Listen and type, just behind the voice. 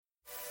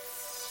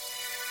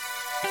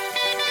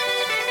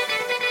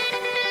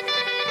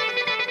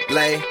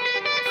Lay.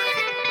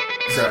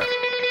 Sir.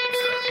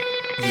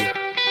 Yeah.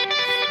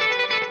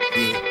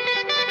 Yeah.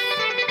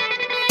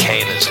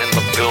 Kane is in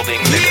the building,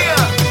 nigga.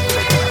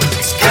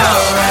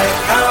 Alright,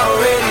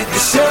 already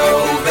the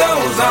show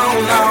goes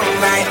on all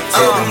night.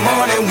 Till the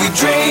morning we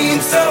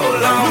dream so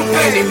long.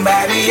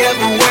 Anybody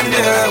ever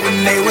wonder when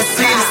they would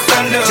see the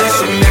sun? Just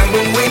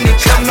remember when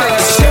it comes up,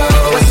 the show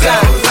goes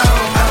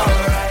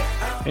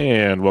on.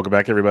 And welcome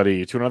back,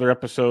 everybody, to another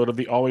episode of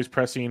the Always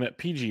Pressing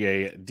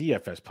PGA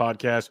DFS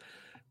podcast,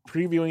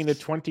 previewing the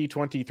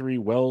 2023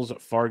 Wells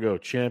Fargo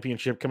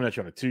Championship, coming at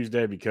you on a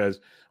Tuesday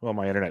because, well,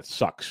 my internet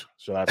sucks.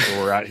 So that's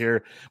where we're at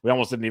here. We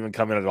almost didn't even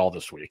come in at all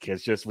this week.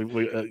 It's just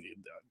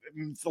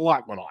it's a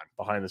lot went on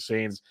behind the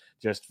scenes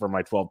just for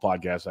my 12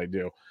 podcasts I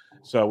do.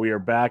 So we are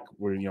back.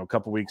 We're a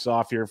couple weeks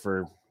off here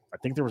for, I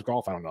think there was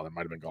golf. I don't know. There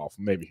might have been golf.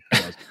 Maybe.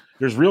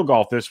 There's real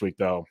golf this week,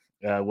 though,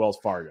 Wells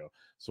Fargo.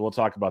 So we'll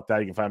talk about that.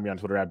 You can find me on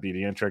Twitter at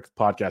BDintric,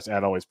 podcast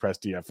at Always Press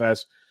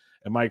DFS,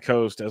 and my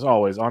host, as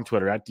always, on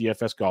Twitter at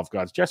DFS Golf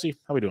Gods. Jesse,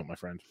 how we doing, my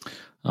friend?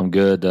 I'm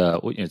good.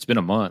 It's been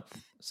a month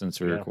since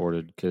we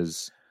recorded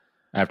because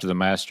after the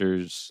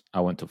Masters,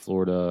 I went to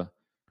Florida,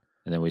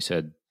 and then we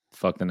said,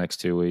 fuck the next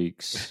 2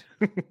 weeks.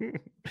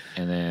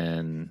 And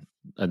then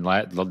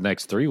the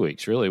next 3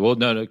 weeks, really. Well,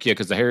 no,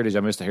 because the Heritage, I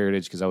missed the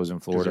Heritage because I was in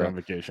Florida. On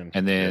vacation.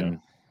 And then,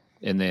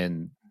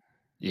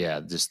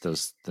 just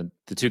the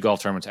two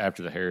golf tournaments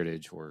after the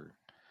Heritage were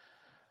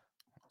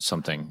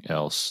something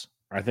else.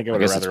 I think I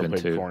would have rather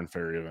played Corn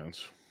Ferry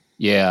events.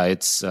 Yeah,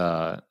 it's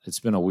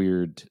been a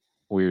weird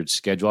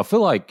schedule. I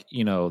feel like,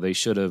 they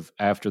should have,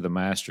 after the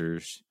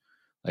Masters,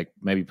 like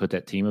maybe put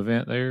that team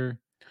event there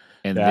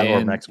and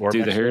then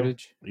do the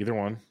Heritage. Either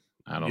one.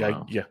 I don't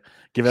know. Yeah.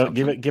 Give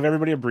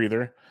everybody a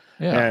breather.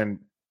 Yeah.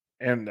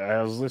 And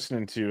I was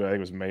listening to, I think it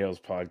was Mayo's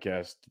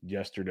podcast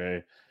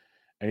yesterday,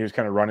 and he was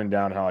kind of running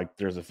down how like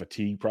there's a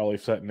fatigue probably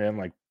setting in,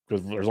 like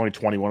because there's only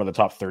 21 of the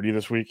top 30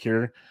 this week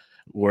here,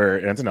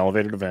 and it's an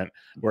elevated event.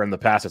 Where in the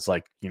past it's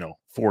like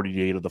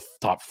 48 of the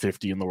top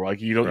 50 in the world.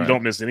 Like you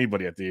don't miss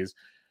anybody at these.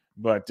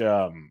 But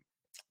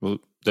well,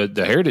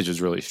 the Heritage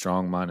was really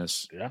strong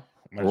minus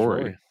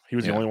Rory. He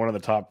was the only one of the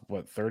top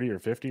 30 or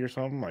 50 or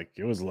something. Like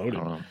it was loaded.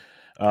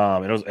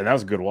 And that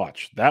was a good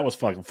watch. That was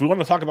fun. If we want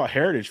to talk about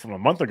Heritage from a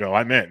month ago,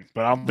 I'm in.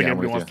 But I don't think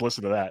anybody wants to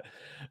listen to that.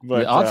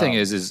 But the odd thing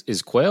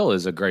is Quail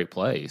is a great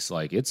place.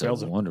 Like it's a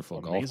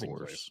wonderful golf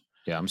course. Place.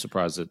 Yeah, I'm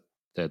surprised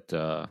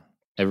that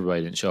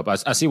everybody didn't show up.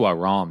 I see why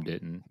Rahm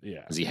didn't.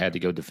 Yeah, because he had to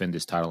go defend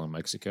his title in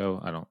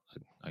Mexico.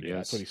 I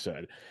guess that's what he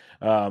said.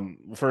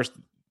 First,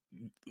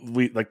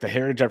 we like the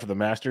Heritage after the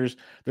Masters.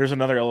 There's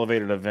another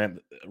elevated event,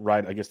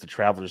 right? I guess the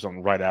Travelers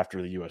Zone right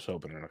after the U.S.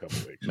 Open in a couple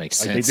of weeks. Makes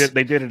sense.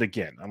 They did it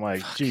again. I'm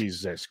like,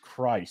 Jesus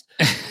Christ!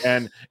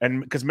 and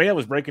because Mayo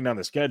was breaking down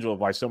the schedule of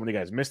why so many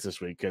guys missed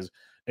this week because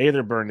A,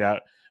 they're burned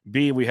out.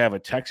 B, we have a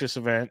Texas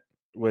event,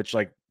 which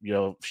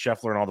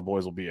Scheffler and all the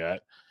boys will be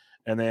at,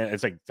 and then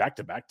it's like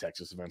back-to-back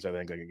Texas events. I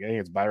think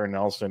it's Byron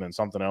Nelson and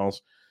something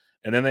else.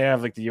 And then they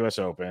have like the U.S.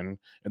 Open,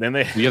 and then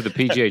we have the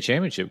PGA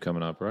Championship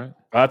coming up, right?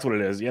 That's what it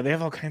is. Yeah, they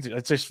have all kinds of.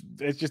 It's just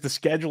the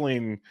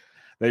scheduling.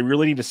 They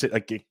really need to sit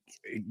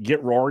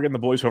get Rory and the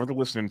boys whoever they're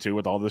listening to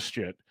with all this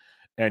shit,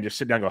 and just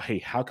sit down and go, hey,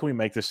 how can we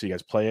make this so you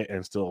guys play it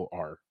and still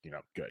are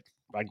good?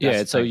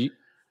 So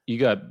you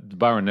got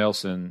Byron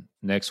Nelson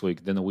next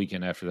week. Then the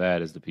weekend after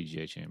that is the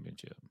PGA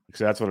Championship.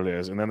 So that's what it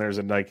is. And then there's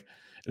then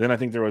I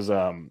think there was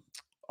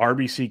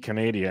RBC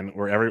Canadian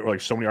where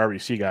so many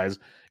RBC guys.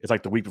 It's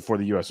like the week before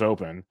the U.S.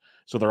 Open.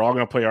 So they're all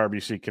going to play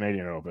RBC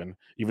Canadian Open,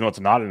 even though it's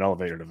not an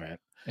elevated event.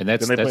 And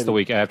that's the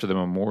week after the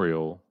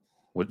Memorial,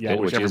 which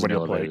everybody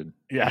will play.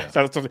 Yeah.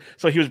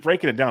 So he was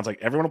breaking it down. It's like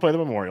everyone will play the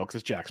Memorial because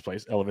it's Jack's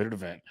place, elevated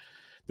event.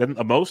 Then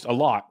a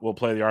lot will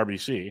play the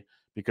RBC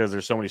because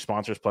there's so many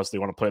sponsors. Plus, they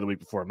want to play the week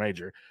before a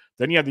major.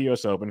 Then you have the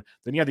U.S. Open.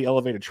 Then you have the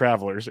elevated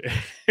Travelers.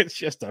 It's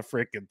just a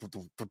freaking.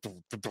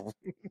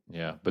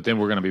 Yeah, but then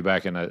we're going to be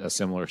back in a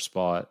similar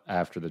spot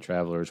after the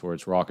Travelers, where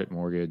it's Rocket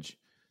Mortgage,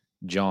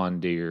 John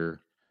Deere,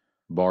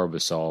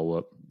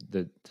 Barbasol,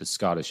 the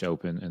Scottish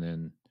Open, and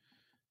then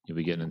you'll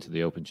be getting into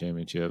the Open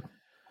Championship.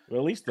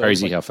 Well, at least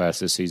crazy how fast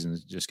this season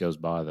just goes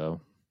by,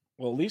 though.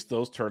 Well, at least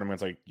those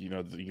tournaments, we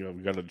go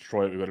to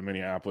Detroit, we go to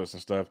Minneapolis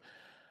and stuff.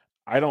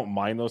 I don't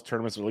mind those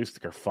tournaments. At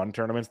least they're fun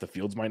tournaments. The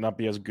fields might not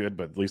be as good,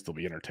 but at least they'll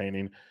be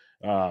entertaining.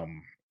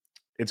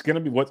 It's going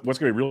to be what's going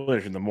to be really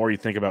interesting. The more you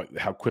think about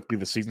how quickly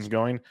the season's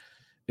going,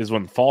 is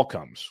when fall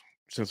comes,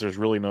 since there's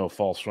really no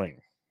fall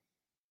swing.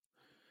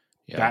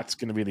 Yeah. That's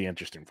going to be the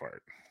interesting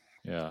part.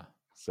 Yeah.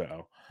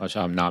 So, which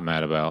I'm not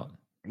mad about.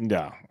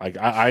 Yeah,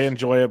 I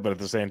enjoy it, but at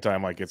the same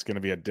time, it's going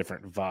to be a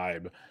different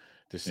vibe,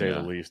 to say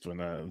the least, when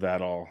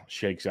that all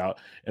shakes out.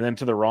 And then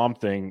to the Rahm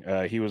thing,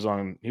 he was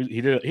on.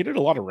 He did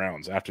a lot of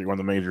rounds after he won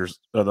the majors,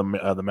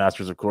 the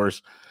Masters, of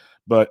course.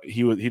 But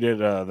he did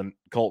the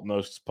Colt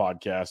Knost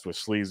podcast with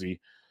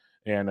Sleazy,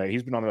 and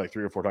he's been on there like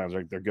 3 or 4 times.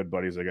 They're good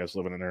buddies, I guess,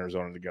 living in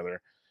Arizona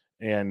together.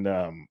 And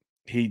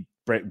he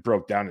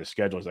broke down his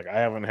schedule. He's like,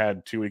 I haven't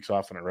had 2 weeks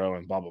off in a row,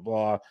 and blah blah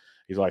blah.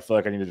 He's like, I feel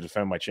like I need to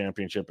defend my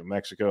championship in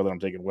Mexico. Then I'm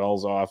taking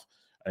Wells off.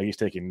 He's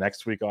taking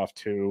next week off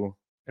too.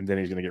 and then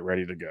he's going to get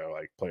ready to go,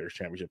 like Players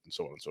Championship and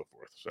so on and so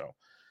forth. So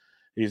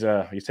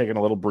he's taking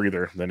a little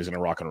breather, then he's going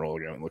to rock and roll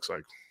again, it looks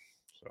like.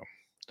 So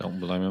don't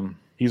blame him.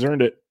 He's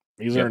earned it.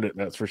 He's earned it,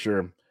 that's for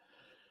sure.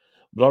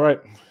 But all right,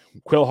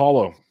 Quill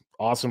Hollow,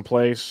 awesome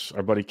place.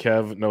 Our buddy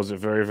Kev knows it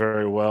very,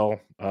 very well.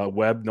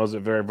 Webb knows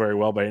it very, very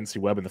well, but I didn't see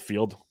Webb in the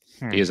field.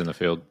 He is in the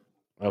field.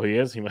 Oh, he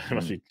is? He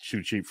must be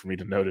too cheap for me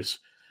to notice.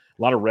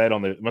 A lot of red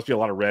on must be a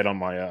lot of red on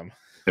my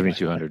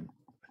 7,200.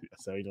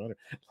 7,200.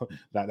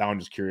 That I'm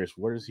just curious.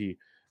 Where does he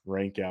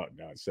rank out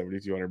now? It's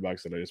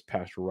 $7,200 that I just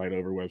passed right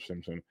over Webb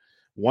Simpson.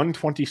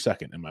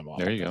 122nd in my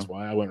model. There you That's go.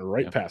 why I went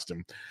right past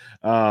him.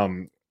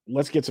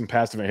 Let's get some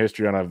past event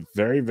history on a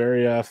very,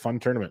 very fun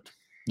tournament.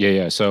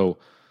 Yeah. So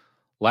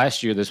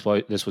last year, this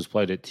was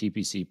played at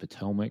TPC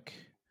Potomac,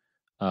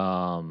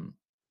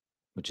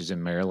 which is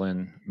in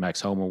Maryland.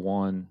 Max Homa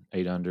won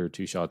 8 under,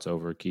 2 shots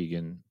over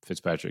Keegan,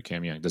 Fitzpatrick,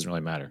 Cam Young. Doesn't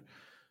really matter.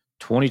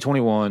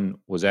 2021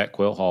 was at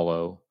Quail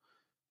Hollow,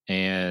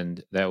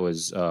 and that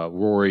was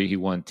Rory. He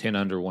won 10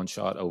 under, 1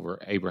 shot over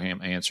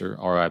Abraham Answer,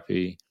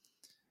 RIP.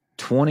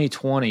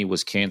 2020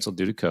 was canceled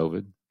due to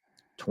COVID.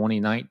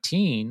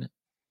 2019,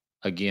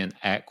 again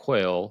at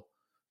Quail,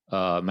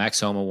 Max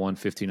Homa won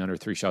 15 under,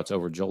 3 shots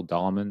over Joel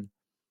Dahlman.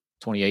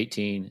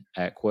 2018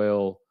 at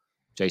Quail,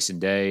 Jason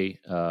Day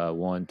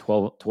won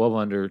 12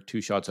 under,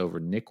 2 shots over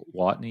Nick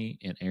Watney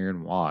and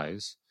Aaron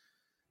Wise.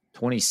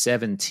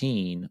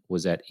 2017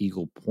 was at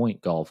Eagle Point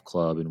Golf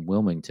Club in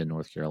Wilmington,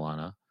 North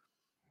Carolina.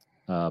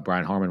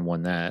 Brian Harmon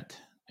won that.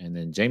 And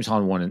then James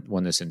Hahn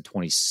won this in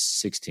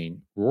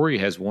 2016. Rory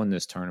has won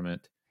this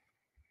tournament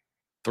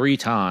 3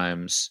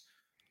 times,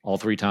 all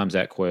 3 times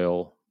at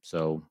Quail.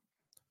 So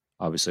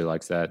obviously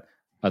likes that.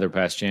 Other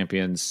past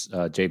champions,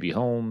 J.B.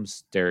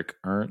 Holmes, Derek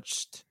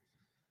Ernst,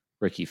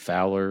 Ricky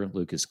Fowler,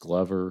 Lucas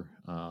Glover,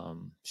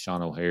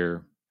 Sean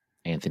O'Hare,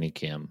 Anthony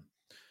Kim.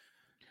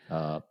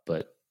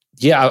 But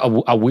yeah,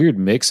 a weird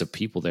mix of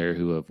people there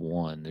who have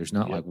won. There's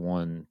not like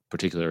one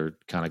particular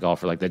kind of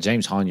golfer like that.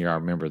 James Honier, I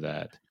remember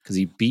that because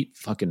he beat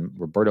fucking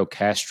Roberto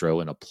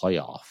Castro in a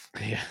playoff.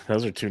 Yeah,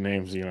 those are 2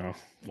 names,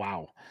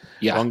 Wow.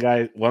 Yeah.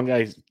 One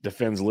guy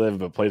defends live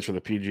but plays for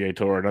the PGA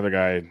Tour. Another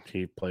guy,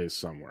 he plays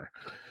somewhere.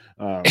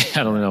 I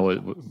don't know what.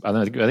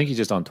 I think he's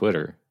just on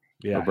Twitter.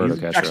 Yeah, Roberto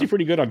he's Castro. actually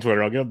pretty good on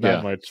Twitter. I'll give him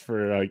that much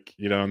for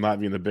not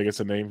being the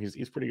biggest of name.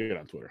 He's pretty good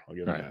on Twitter. I'll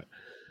give him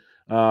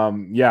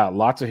that.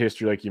 Lots of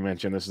history, like you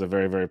mentioned. This is a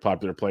very, very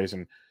popular place,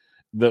 and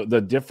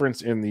the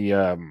difference in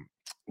the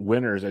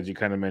winners, as you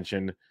kind of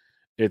mentioned,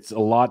 it's a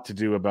lot to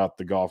do about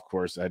the golf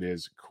course that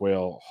is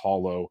Quail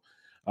Hollow.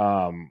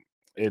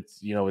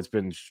 It's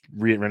been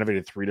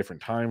renovated 3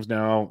 different times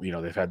now.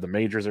 They've had the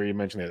majors there. You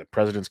mentioned they had the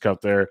President's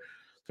Cup there.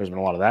 There's been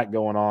a lot of that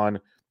going on.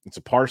 It's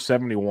a par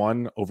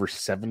 71 over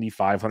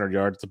 7,500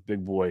 yards. It's a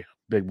big boy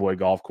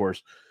golf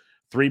course.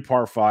 3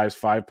 par 5s,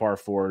 5 par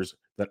 4s.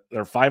 That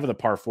there 5 of the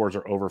par 4s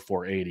are over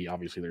 480.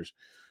 Obviously, there's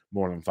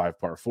more than 5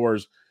 par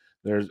 4s.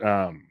 There's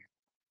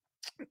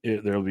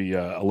there'll be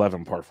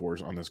 11 par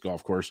 4s on this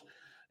golf course.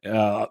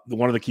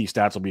 One of the key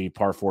stats will be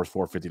par 4s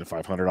 450 to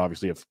 500.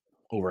 Obviously, if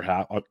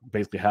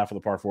basically half of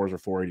the par 4s are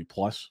 480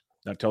 plus.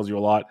 That tells you a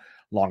lot.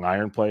 Long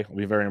iron play will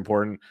be very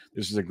important.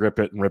 This is a grip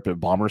it and rip it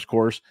bombers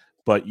course,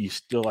 but you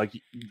still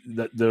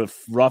the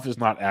rough is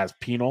not as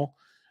penal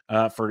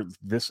for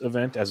this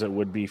event as it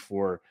would be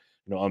for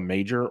a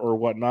major or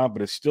whatnot,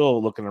 but it's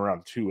still looking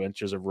around 2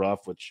 inches of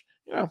rough, which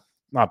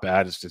not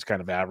bad. It's just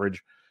kind of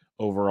average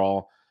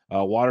overall.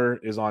 Water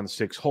is on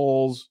 6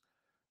 holes.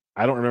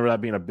 I don't remember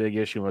that being a big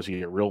issue unless you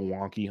get real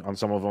wonky on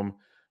some of them,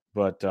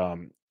 but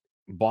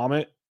bomb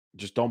it.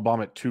 Just don't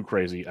bomb it too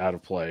crazy out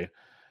of play.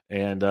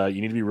 And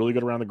you need to be really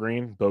good around the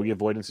green. Bogey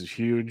avoidance is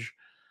huge.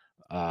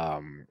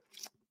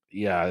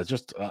 It's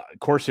just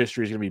course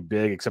history is going to be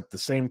big, except at the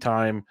same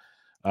time,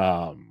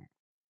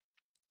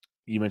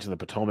 you mentioned the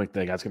Potomac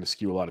thing. That's going to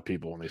skew a lot of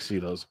people when they see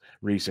those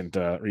recent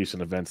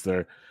events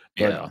there.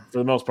 But for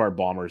the most part,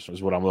 bombers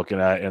is what I'm looking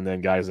at. And then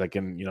guys that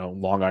can,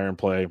 long iron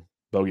play,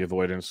 bogey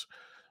avoidance.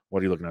 What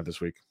are you looking at this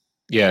week?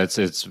 Yeah,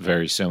 it's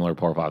very similar.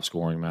 Par 5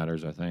 scoring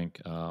matters, I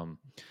think.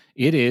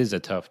 It is a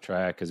tough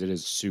track because it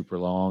is super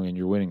long, and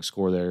your winning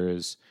score there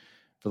is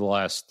for the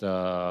last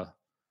 4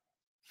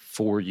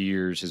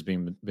 years has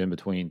been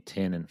between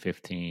 10 and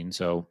 15.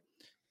 So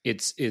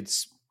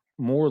it's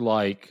more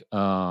like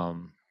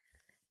probably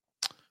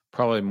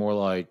more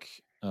like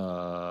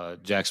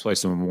Jack's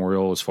Place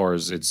Memorial as far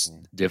as its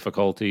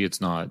difficulty.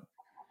 It's not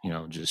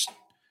just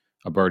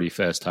a birdie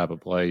fest type of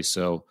place.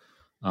 So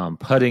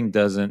putting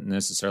doesn't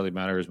necessarily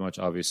matter as much.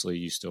 Obviously,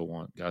 you still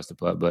want guys to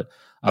putt, but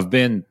I've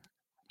been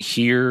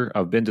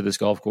to this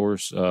golf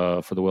course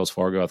for the Wells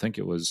Fargo. I think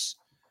it was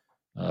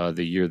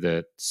the year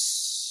that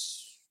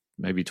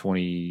maybe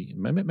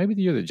the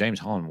year that James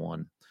Hahn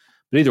won.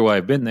 But either way,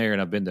 I've been there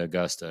and I've been to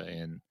Augusta,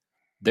 and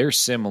they're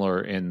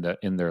similar in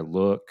their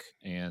look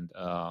and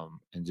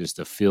just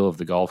the feel of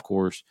the golf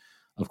course.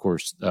 Of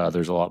course,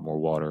 there's a lot more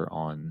water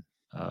on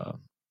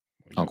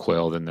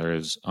Quail than there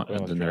is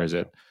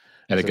at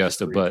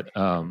Augusta, but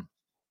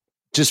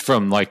just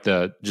from like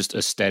the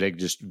aesthetic,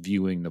 just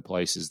viewing the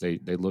places,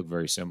 they look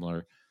very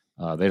similar.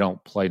 They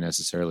don't play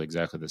necessarily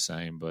exactly the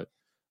same, but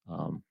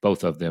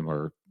both of them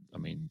are, I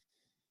mean,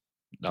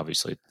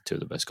 obviously two of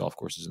the best golf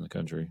courses in the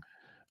country.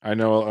 I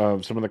know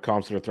some of the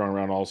comps that are thrown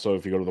around also,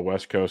 if you go to the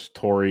West Coast,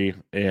 Torrey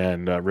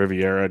and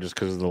Riviera, just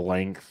because of the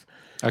length.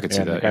 I could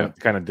see that,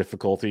 the kind of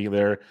difficulty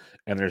there.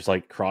 And there's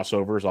like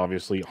crossovers.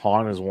 Obviously,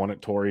 Hahn has won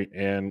at Torrey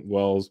and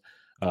Wells.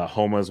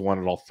 Homa has won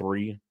at all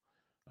three.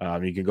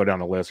 You can go down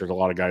the list. There's a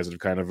lot of guys that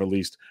have kind of at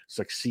least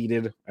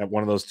succeeded at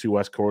one of those two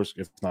West Coast,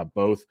 if not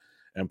both,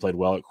 and played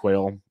well at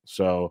Quail.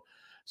 So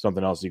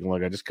something else you can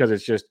look at, just because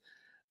it's just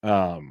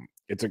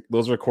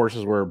those are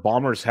courses where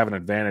bombers have an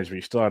advantage, but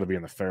you still have to be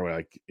in the fairway.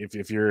 Like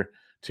if you're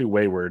too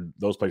wayward,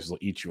 those places will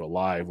eat you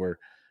alive. Where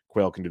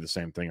Quail can do the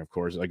same thing, of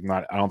course. Like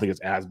I don't think it's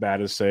as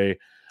bad as say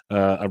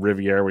a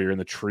Riviera where you're in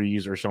the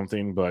trees or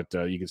something, but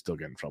you can still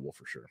get in trouble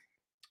for sure.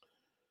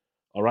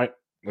 All right,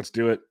 let's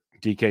do it.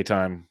 DK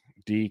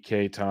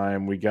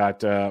time. We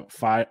got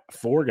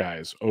four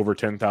guys over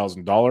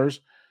 $10,000.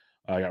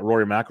 I got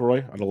Rory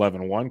McIlroy at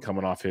 11-1,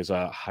 coming off his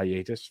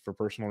hiatus for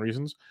personal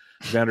reasons.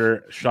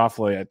 Xander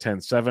Schauffele at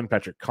 10-7,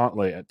 Patrick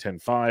Cantlay at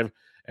 10-5,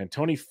 and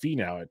Tony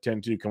Finau at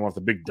 10-2, coming off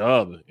the big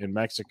dub in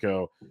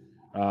Mexico.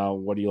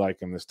 What do you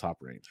like in this top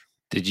range?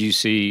 Did you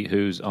see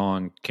who's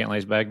on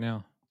Cantlay's bag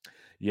now?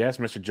 Yes,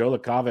 Mr. Joe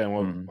LaCava,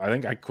 and I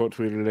think I quote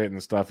tweeted it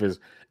and stuff, is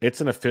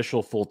it's an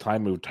official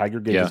full-time move. Tiger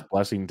gave his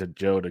blessing to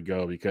Joe to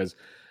go, because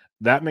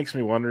that makes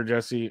me wonder,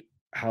 Jesse,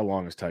 how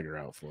long is Tiger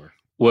out for?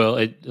 Well,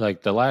 it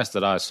like the last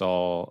that I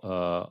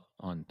saw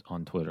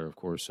on Twitter, of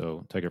course,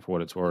 so take it for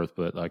what it's worth,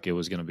 but like it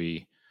was going to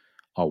be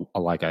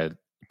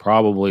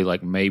probably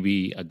like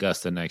maybe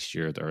Augusta next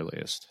year at the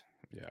earliest.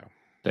 Yeah.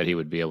 That he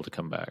would be able to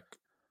come back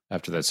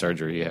after that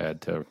surgery he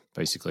had to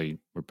basically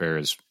repair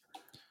his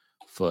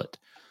foot.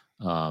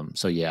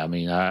 So yeah, I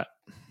mean,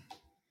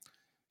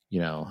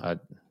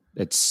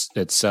 it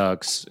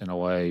sucks in a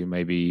way,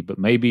 maybe, but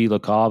maybe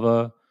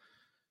LaCava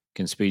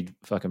can speed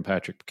fucking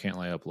Patrick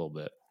Cantlay up a little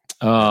bit.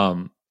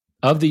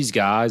 Of these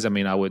guys, I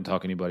mean, I wouldn't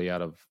talk anybody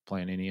out of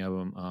playing any of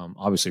them.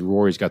 Obviously,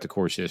 Rory's got the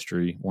course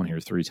history, won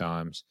here 3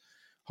 times.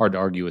 Hard to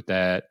argue with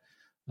that.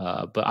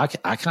 But I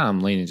kind of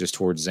am leaning just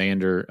towards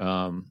Xander.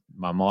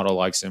 My model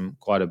likes him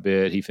quite a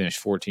bit. He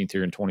finished 14th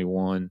here in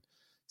 21,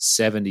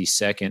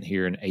 72nd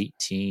here in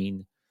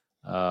 18,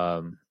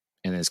 and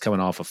is coming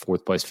off a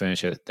 4th place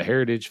finish at the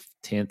Heritage,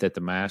 10th at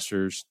the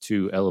Masters,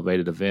 2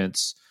 elevated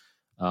events,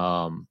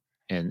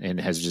 and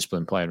has just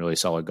been playing really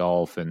solid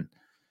golf. And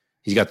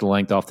he's got the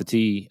length off the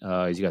tee.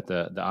 He's got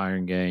the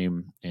iron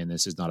game, and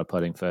this is not a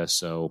putting fest.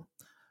 So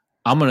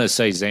I'm going to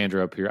say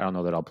Xander up here. I don't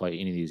know that I'll play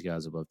any of these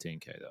guys above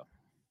 10K, though.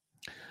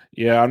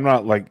 Yeah, I'm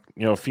not like,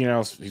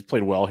 Finau, he's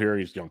played well here.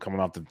 He's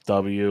coming off the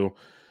W.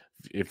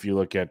 If you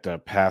look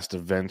at past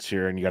events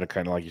here, and you got to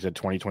kind of, like you said,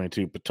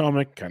 2022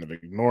 Potomac, kind of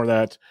ignore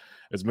that.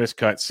 It's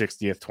miscut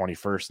 60th,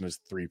 21st in his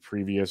 3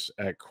 previous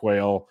at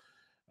Quail.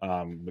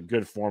 But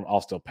good form,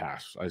 I'll still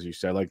pass, as you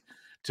said. Like,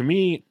 to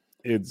me,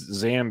 it's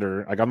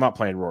Xander. Like, I'm not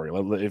playing Rory.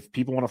 If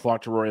people want to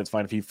flock to Rory, it's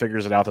fine. If he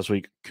figures it out this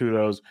week,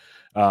 kudos.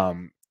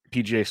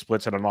 PGA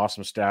Splits had an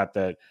awesome stat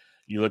that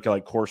you look at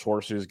like course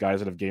horses, guys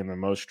that have gained the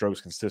most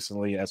strokes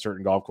consistently at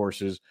certain golf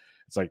courses.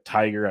 It's like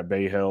Tiger at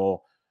Bay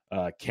Hill,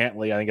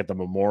 Cantlay, I think, at the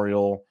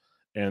Memorial,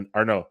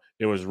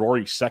 it was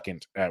Rory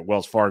second at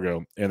Wells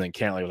Fargo, and then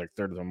Cantlay was like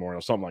third at the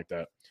Memorial, something like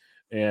that.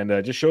 And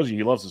it just shows you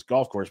he loves this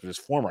golf course, but his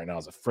form right now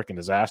is a freaking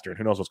disaster, and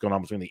who knows what's going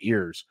on between the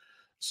ears.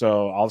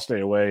 So I'll stay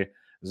away.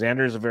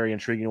 Xander is a very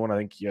intriguing one. I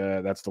think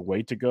that's the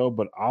way to go,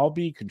 but I'll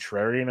be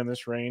contrarian in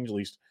this range, at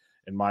least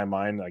in my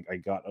mind. I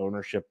got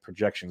ownership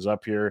projections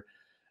up here.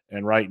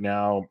 And right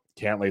now,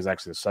 Cantlay is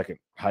actually the second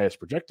highest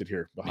projected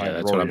here behind Rory. Yeah,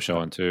 that's what I'm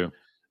showing too.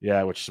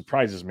 Yeah, which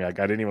surprises me. Like,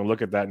 I didn't even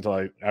look at that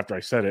until after I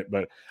said it,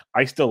 but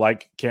I still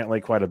like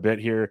Cantlay quite a bit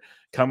here.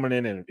 Coming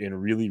in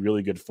really,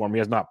 really good form. He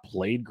has not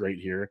played great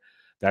here.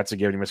 That's a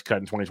given. He missed cut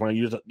in 2020.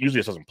 Usually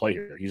just doesn't play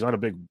here. He's not a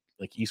big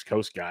like East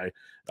Coast guy.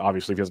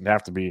 Obviously, he doesn't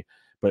have to be.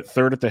 But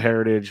 3rd at the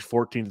Heritage,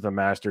 14th at the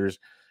Masters.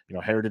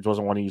 Heritage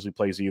wasn't one he usually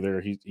plays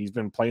either. He's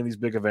been playing these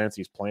big events.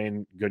 He's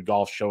playing good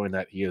golf, showing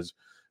that he is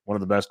one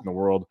of the best in the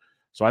world.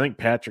 So I think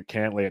Patrick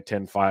Cantlay at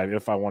 10-5,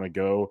 if I want to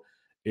go,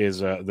 is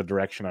the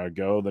direction I would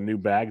go. The new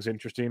bag's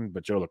interesting,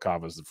 but Joe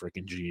LaCava is the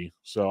freaking G.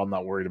 So I'm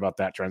not worried about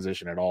that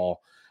transition at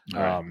all.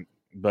 Right.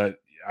 But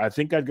I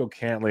think I'd go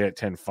Cantlay at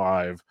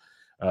 10-5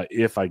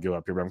 if I go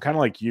up here. But I'm kind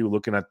of like you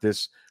looking at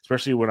this,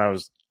 especially when I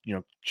was,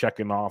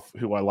 checking off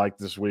who I like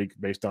this week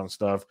based on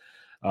stuff.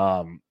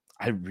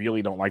 I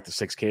really don't like the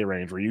 6K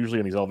range. We're usually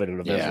in these elevated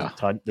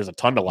events. Yeah. There's a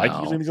ton to like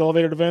usually in these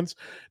elevated events.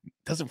 It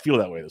doesn't feel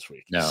that way this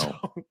week. No.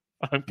 So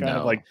I'm kind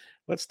of like,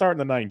 let's start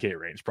in the 9K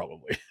range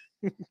probably.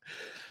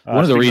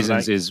 One of the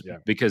reasons is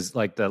because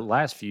like the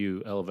last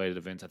few elevated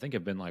events, I think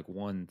have been like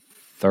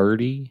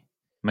 130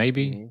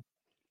 maybe. Mm-hmm.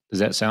 Does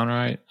that sound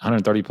right?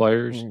 130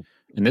 players. Mm-hmm.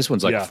 And this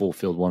one's like a full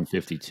field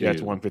 152. Yeah,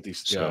 it's 150.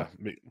 So.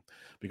 Yeah.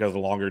 Because of the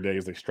longer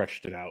days, they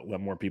stretched it out, let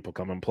more people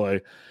come and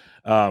play.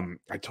 I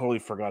totally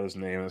forgot his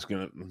name. It's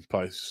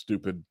probably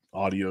stupid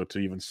audio to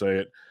even say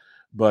it.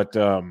 But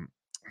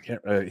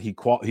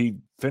he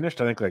finished,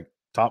 I think, like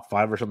top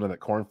 5 or something at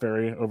Corn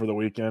Ferry over the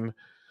weekend,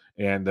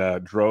 and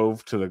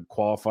drove to the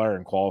qualifier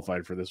and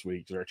qualified for this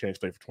week. There's a chance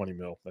to play for 20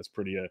 mil. That's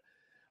pretty. I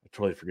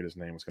totally forget his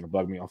name. It's going to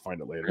bug me. I'll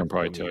find it later. I can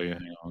probably tell you.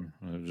 Hang on.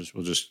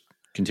 We'll just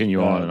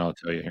continue on, and I'll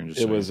tell you here in just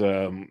a second. It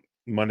was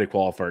Monday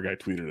qualifier guy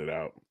tweeted it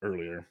out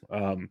earlier.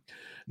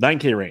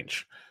 9K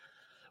range.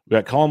 We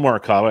got Colin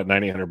Morikawa at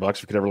 $9,800.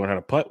 If we could ever learn how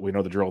to putt, we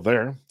know the drill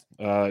there.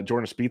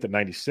 Jordan Spieth at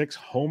 96,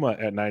 Homa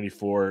at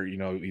 94. You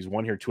know, he's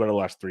won here 2 out of the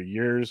last 3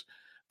 years.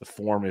 The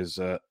form is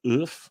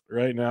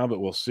right now, but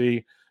we'll see.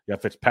 You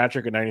got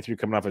Fitzpatrick at 93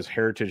 coming off his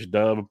heritage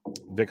dub.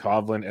 Vic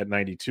Hovland at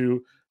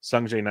 92,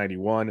 Sungjae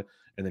 91,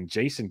 and then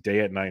Jason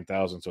Day at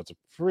 9,000. So it's a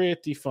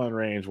pretty fun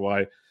range.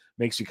 Why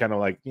makes you kind of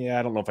like, yeah,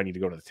 I don't know if I need to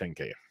go to the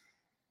 10K.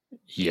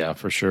 Yeah,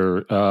 for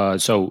sure.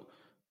 So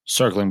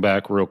circling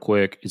back real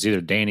quick, it's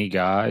either Danny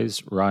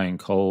Guys, Ryan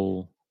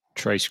Cole,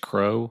 Trace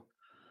Crow.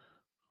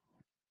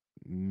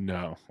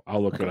 No,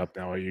 I'll look it up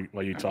now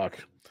while you talk.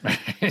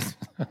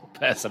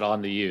 Pass it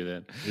on to you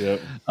then.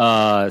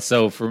 Yep.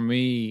 So for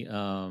me,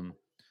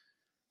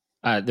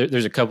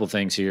 there's a couple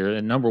things here.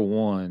 And number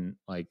one,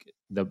 like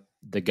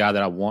the guy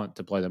that I want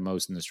to play the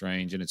most in this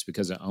range, and it's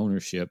because of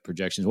ownership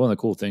projections. One of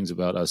the cool things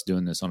about us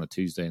doing this on a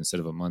Tuesday instead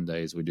of a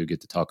Monday is we do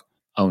get to talk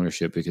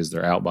ownership because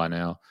they're out by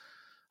now.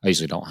 I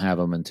usually don't have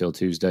them until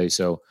Tuesday.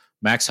 So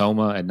Max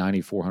Homa at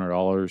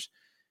 $9,400.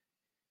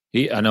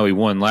 I know he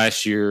won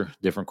last year,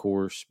 different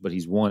course, but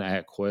he's won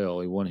at Quail.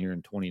 He won here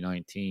in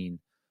 2019.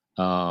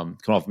 Come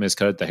off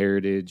miscut at the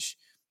Heritage.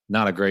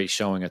 Not a great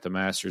showing at the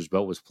Masters,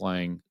 but was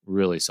playing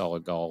really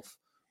solid golf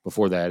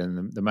before that.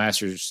 And the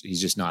Masters,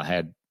 he's just not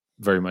had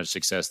very much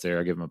success there.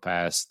 I give him a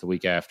pass the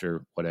week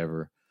after,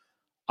 whatever.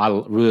 I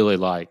really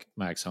like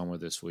Max Homa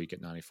this week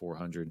at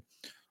 9,400.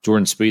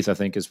 Jordan Spieth, I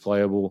think, is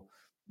playable.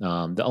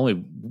 My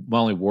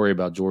only worry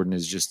about Jordan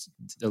is just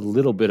a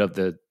little bit of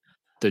the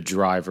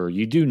driver.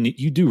 You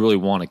do really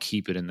want to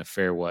keep it in the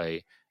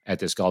fairway at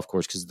this golf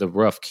course because the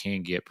rough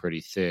can get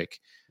pretty thick.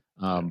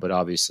 But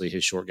obviously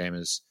his short game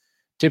is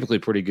typically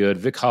pretty good.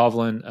 Vic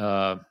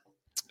Hovland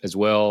as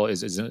well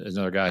is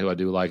another guy who I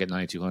do like at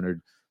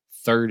 9,200.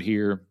 Third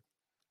here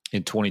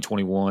in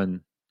 2021.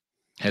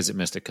 Hasn't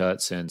missed a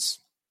cut since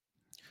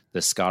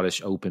the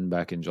Scottish Open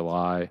back in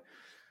July.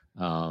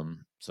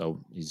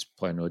 So he's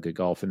playing really good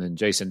golf. And then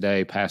Jason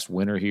Day, past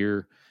winner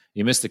here.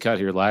 He missed the cut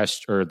here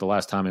the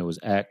last time it was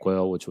at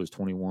Quail, which was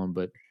 21,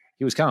 but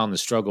he was kind of on the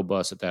struggle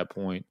bus at that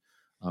point.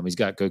 He's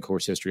got good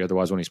course history.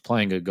 Otherwise, when he's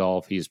playing good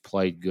golf, he has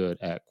played good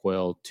at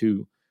Quail.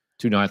 Two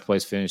ninth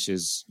place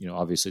finishes,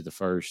 obviously the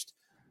first.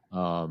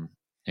 And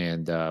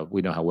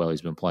we know how well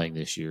he's been playing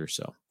this year.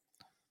 So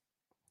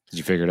did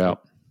you figure it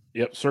out?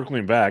 Yep.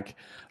 Circling back,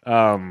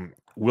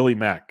 Willie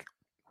Mack.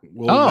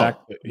 That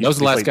was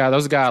the last guy. That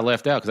was the guy I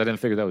left out because I didn't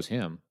figure that was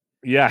him.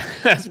 Yeah,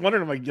 I was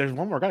wondering. I'm like, there's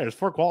one more guy. There's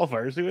 4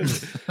 qualifiers. Who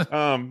is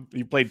it?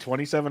 He played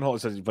 27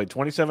 holes. It says he played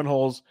 27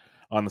 holes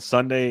on the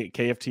Sunday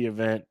KFT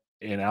event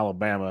in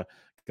Alabama.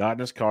 Got in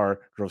his car,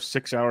 drove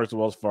 6 hours to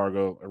Wells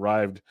Fargo,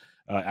 arrived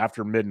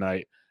after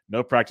midnight.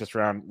 No practice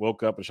round.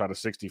 Woke up and shot a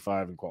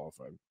 65 and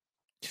qualified.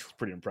 It's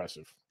pretty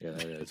impressive. Yeah,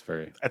 it's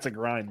very. That's a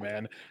grind,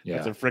 man. Yeah,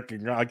 it's a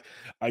freaking grind.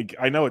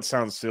 I know it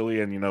sounds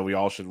silly, and we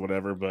all should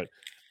whatever, but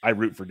I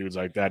root for dudes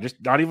like that. Just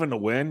not even to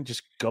win.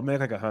 Just go make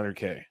like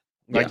 100K.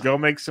 Go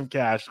make some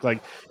cash.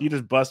 Like, you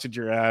just busted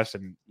your ass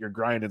and you're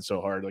grinding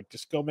so hard. Like,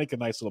 just go make a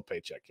nice little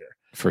paycheck here.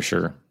 For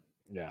sure.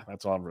 Yeah,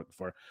 that's all I'm rooting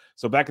for.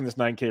 So back in this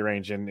 9K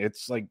range, and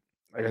it's like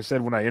I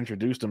said when I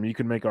introduced them, you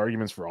can make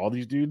arguments for all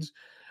these dudes.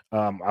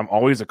 I'm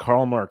always a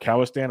Carl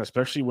Morikawa stan,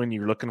 especially when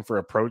you're looking for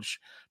approach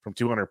from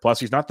 200 plus.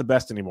 He's not the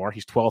best anymore.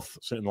 He's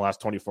 12th in the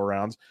last 24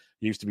 rounds.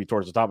 He used to be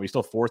towards the top, but he's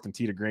still 4th in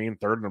tee to green,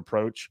 3rd in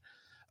approach.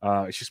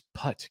 It's just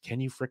putt.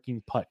 Can you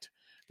freaking putt?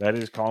 That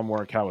is Colin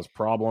Morikawa's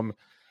problem.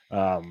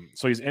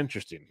 So he's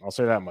interesting. I'll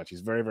say that much.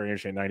 He's very, very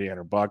interesting.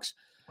 $9,800.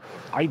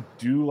 I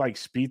do like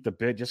Spieth a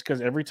bit just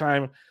because every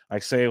time I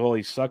say, well,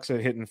 he sucks at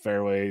hitting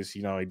fairways,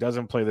 he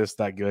doesn't play this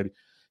that good.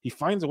 He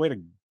finds a way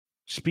to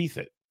Spieth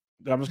it.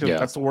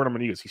 That's the word I'm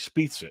going to use. He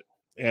Spieths it.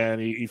 And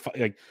he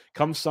like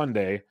come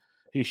Sunday,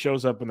 he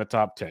shows up in the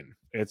top 10.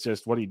 It's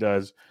just what he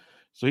does.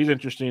 So he's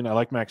interesting. I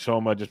like Max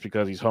Homa just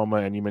because he's Homa.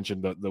 And you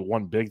mentioned the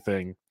one big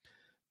thing,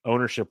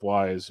 ownership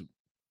wise,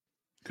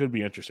 could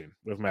be interesting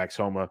with Max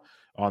Homa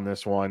on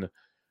this one.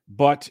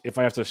 But if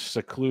I have to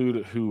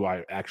seclude who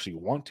I actually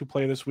want to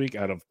play this week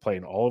out of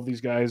playing all of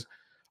these guys,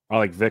 I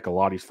like Vic a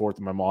lot. He's 4th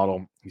in my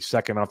model. He's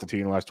 2nd off the tee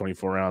in the last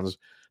 24 rounds,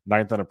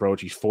 9th on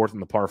approach. He's 4th in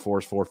the par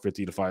 4s,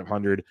 450 to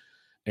 500.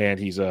 And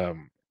he's the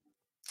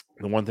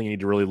one thing you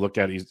need to really look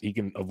at is he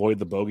can avoid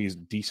the bogeys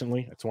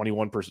decently. At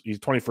 21%, he's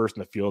 21st in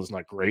the field. It's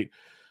not great.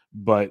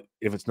 But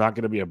if it's not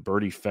going to be a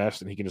birdie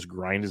fest and he can just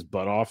grind his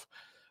butt off,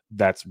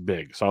 that's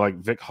big. So I like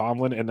Vic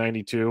Hovland at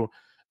 92,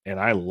 and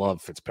I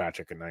love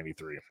Fitzpatrick at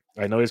 93.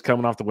 I know he's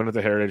coming off the win at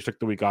the Heritage, took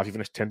the week off. He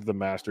finished 10th at the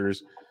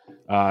Masters.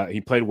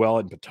 He played well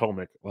in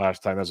Potomac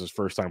last time. That was his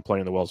first time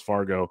playing the Wells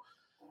Fargo.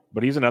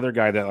 But he's another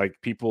guy that, like,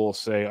 people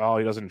say, oh,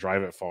 he doesn't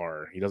drive it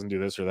far. He doesn't do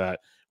this or that.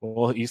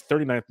 Well, he's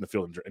 39th in the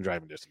field in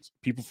driving distance.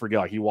 People forget,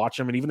 like, you watch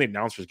him, and even the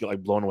announcers get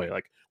like blown away.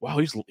 Like, wow,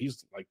 he's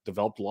like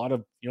developed a lot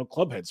of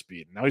club head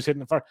speed. Now he's hitting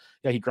the fire.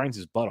 Yeah, he grinds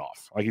his butt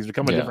off. Like, he's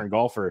become a different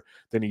golfer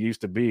than he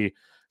used to be.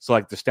 So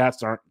like the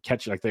stats aren't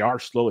catching, like they are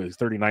slowly. He's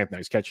 39th now.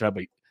 He's catching up.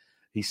 But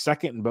he's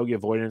second in bogey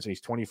avoidance, and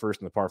he's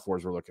 21st in the par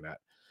fours we're looking at,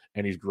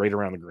 and he's great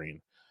around the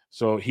green.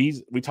 So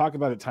we talk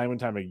about it time and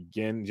time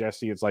again,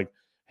 Jesse. It's like,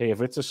 hey,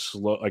 if it's a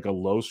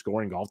low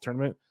scoring golf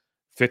tournament,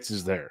 Fitz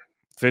is there.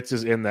 Fitz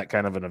is in that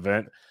kind of an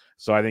event.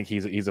 So I think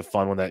he's a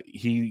fun one that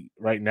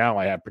right now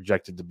I have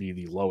projected to be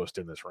the lowest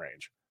in this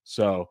range.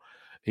 So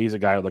he's a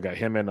guy who look at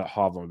him, and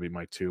Hovland would be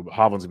my two, but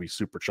Hovland's gonna be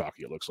super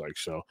chalky, it looks like.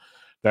 So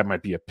that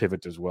might be a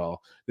pivot as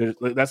well.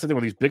 That's the thing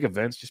with these big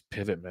events, just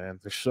pivot, man.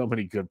 There's so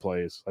many good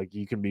plays. Like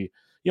you can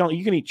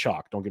eat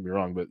chalk, don't get me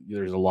wrong, but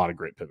there's a lot of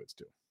great pivots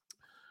too.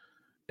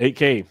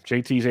 8K,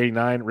 JT's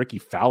 89, Ricky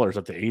Fowler's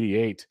up to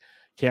 88,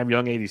 Cam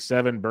Young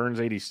 87, Burns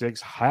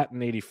 86,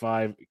 Hatton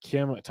 85,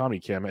 Tommy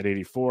Kim at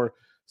 84,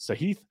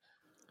 Sahith,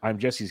 I'm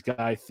Jesse's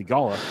guy,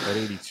 Thigala at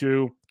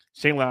 82,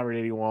 Shane Lowry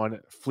at 81,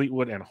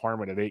 Fleetwood and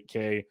Harmon at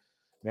 8K.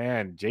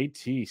 Man,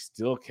 JT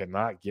still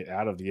cannot get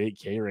out of the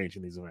 8K range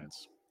in these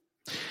events.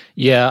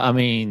 Yeah, I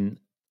mean,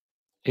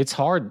 it's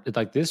hard.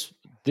 Like this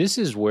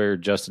is where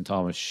Justin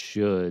Thomas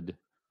should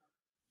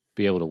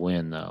be able to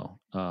win, though,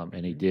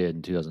 and he did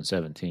in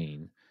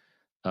 2017.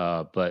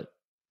 But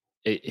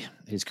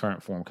his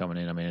current form coming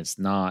in, I mean, it's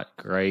not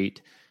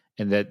great.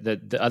 And that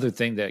the other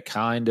thing that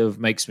kind of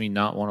makes me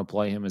not want to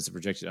play him is the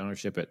projected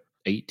ownership at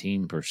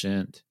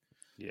 18%.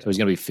 Yeah. So he's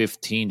going to be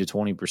 15 to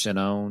 20%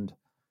 owned.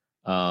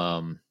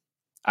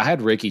 I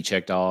had Ricky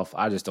checked off.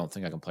 I just don't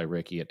think I can play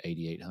Ricky at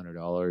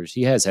 $8,800.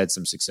 He has had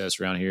some success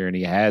around here, and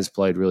he has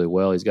played really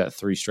well. He's got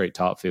 3 straight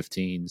top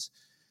 15s.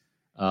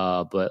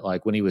 But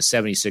like when he was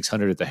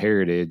 7,600 at the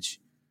Heritage,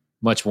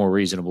 much more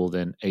reasonable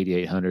than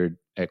 8,800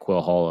 at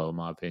Quail Hollow, in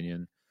my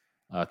opinion.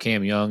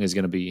 Cam Young is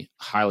going to be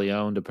highly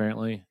owned,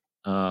 apparently.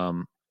 I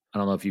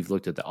don't know if you've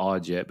looked at the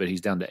odds yet, but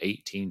he's down to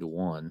 18 to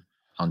 1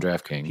 on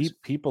DraftKings.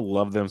 People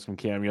love them some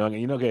Cam Young.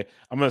 And okay,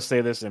 I'm going to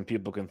say this, and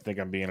people can think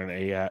I'm being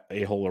an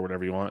a-hole or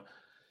whatever you want.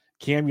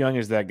 Cam Young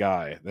is that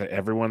guy that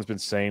everyone's been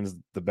saying is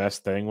the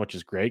best thing, which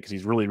is great because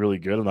he's really, really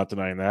good. I'm not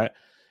denying that.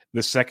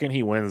 The second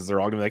he wins, they're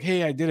all going to be like,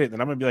 hey, I did it.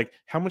 And I'm going to be like,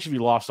 how much have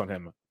you lost on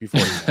him before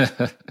he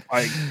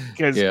won?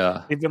 Because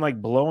they've been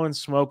like blowing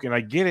smoke, and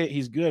I get it.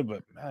 He's good,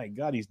 but my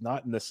God, he's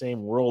not in the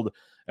same world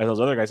as those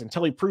other guys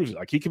until he proves it.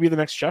 Like he could be the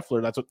next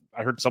Scheffler. That's what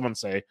I heard someone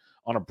say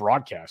on a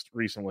broadcast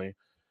recently.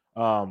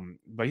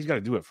 But he's got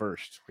to do it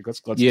first. Like let's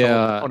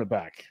tone it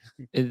back.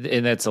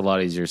 And that's a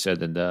lot easier said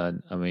than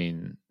done. I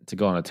mean, to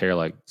go on a tear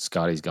like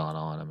Scotty's gone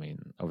on, I mean,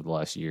 over the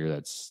last year,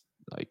 that's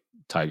like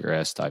Tiger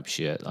S type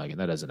shit. Like, and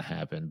that doesn't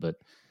happen. But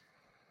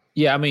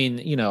yeah, I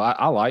mean,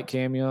 I like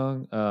Cam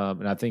Young,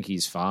 and I think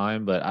he's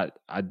fine. But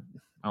I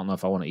don't know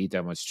if I want to eat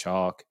that much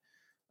chalk.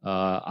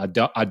 I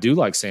do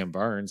like Sam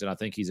Burns, and I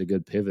think he's a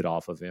good pivot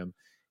off of him.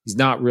 He's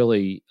not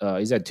really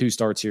he's had 2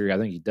 starts here. I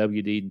think he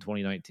WD'd in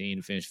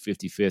 2019, finished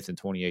 55th in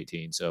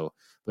 2018. So,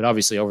 but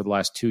obviously over the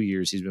last 2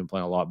 years, he's been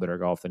playing a lot better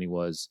golf than he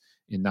was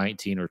in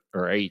 19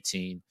 or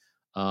 18.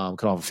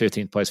 Cut off a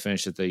 15th place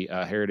finish at the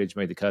Heritage,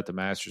 made the cut. The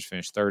Masters,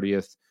 finished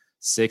 30th,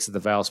 6th at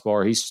the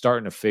Valspar. He's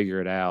starting to figure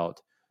it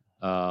out.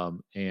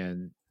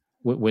 And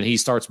when he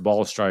starts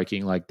ball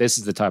striking, like this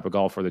is the type of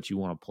golfer that you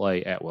want to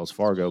play at Wells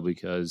Fargo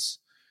because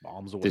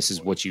this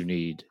is what you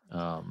need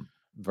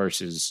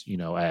versus,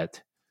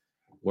 at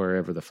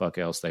wherever the fuck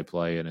else they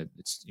play. And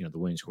it's, the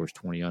winning score is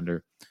 20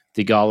 under.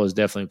 Thigala is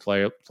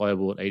definitely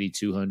playable at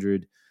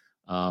 8,200.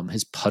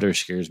 His putter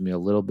scares me a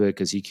little bit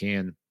because he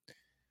can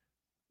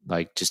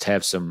like just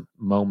have some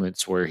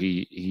moments where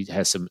he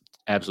has some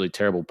absolutely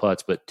terrible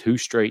putts, but 2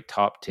 straight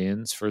top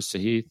 10s for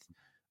Sahith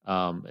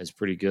is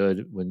pretty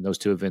good when those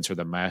 2 events are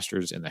the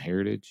Masters and the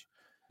Heritage.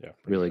 Yeah,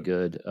 really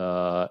good.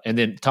 And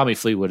then Tommy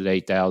Fleetwood at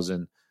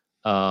 8,000.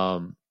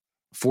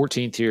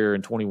 14th here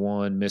in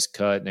 21, missed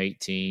cut in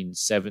 18,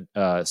 17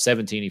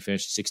 he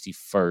finished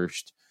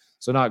 61st.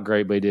 So not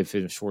great, but he did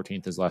finish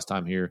 14th his last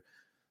time here.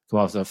 Come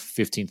off the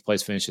 15th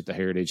place finish at the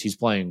Heritage.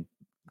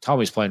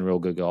 Tommy's playing real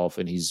good golf,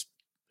 and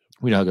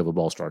we know how good of a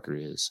ball striker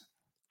he is.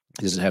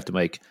 He doesn't have to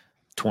make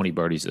 20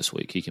 birdies this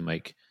week. He can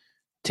make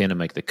 10 to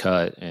make the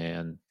cut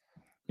and,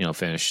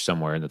 finish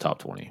somewhere in the top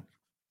 20.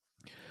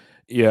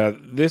 Yeah,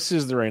 this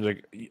is the range.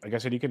 Like I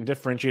said, you can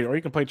differentiate or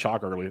you can play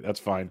chalk early.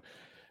 That's fine.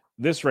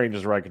 This range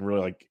is where I can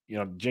really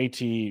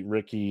JT,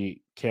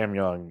 Ricky, Cam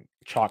Young,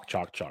 chalk.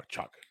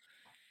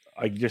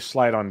 I just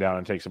slide on down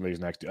and take some of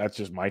these next 2. That's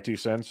just my 2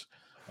 cents.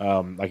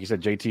 Like you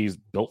said, JT's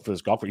built for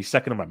this golfer. He's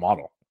second in my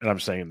model. And I'm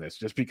saying this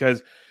just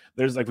because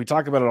there's we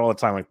talk about it all the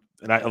time.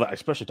 And I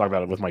especially talk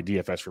about it with my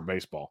DFS for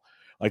baseball.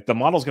 Like the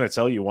model's going to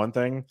tell you one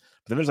thing,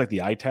 but then there's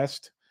the eye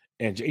test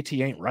and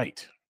JT ain't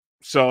right.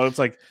 So it's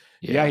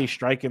yeah, he's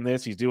striking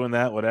this, he's doing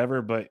that,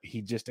 whatever, but he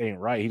just ain't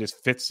right. He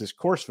just fits this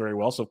course very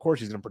well. So, of course,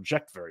 he's going to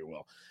project very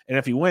well. And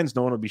if he wins,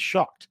 no one will be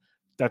shocked.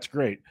 That's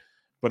great.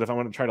 But if I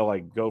want to try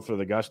to go for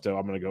the gusto,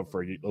 I'm going to go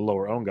for a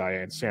lower owned guy.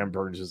 And Sam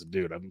Burns is a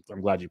dude.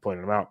 I'm glad you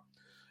pointed him out.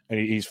 And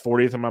he's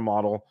 40th in my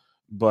model.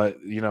 But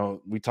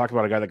we talked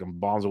about a guy that can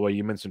bombs away.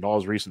 You mentioned all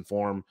his recent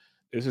form.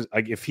 This is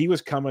like if he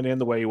was coming in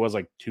the way he was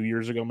like 2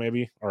 years ago,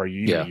 maybe, or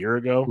even a year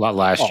ago,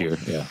 last year,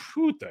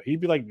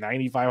 he'd be like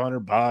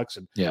 $9,500,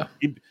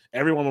 and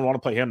everyone would want to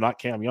play him, not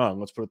Cam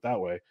Young. Let's put it that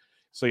way.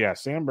 So yeah,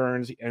 Sam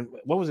Burns, and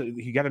what was it?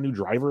 He got a new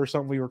driver or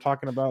something we were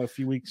talking about a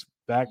few weeks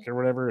back or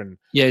whatever, and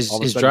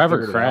his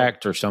driver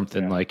cracked or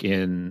something like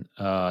in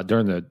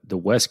during the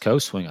West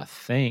Coast swing, I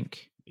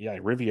think. Yeah,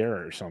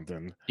 Riviera or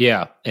something.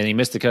 Yeah, and he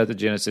missed the cut at the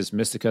Genesis,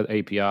 missed the cut at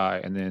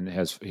API, and then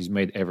he's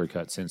made every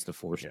cut since the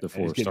four he's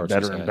starts. Getting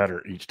better and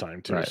better each time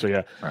too. Right. So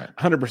yeah,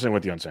 100%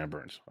 with you on Sam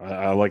Burns.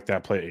 I like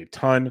that play a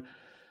ton.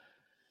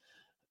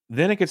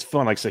 Then it gets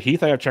fun. Like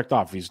Sahith, I have checked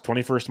off. He's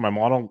 21st in my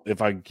model.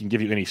 If I can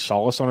give you any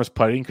solace on his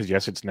putting, because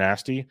yes, it's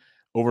nasty.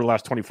 Over the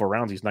last 24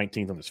 rounds, he's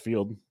 19th on this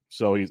field,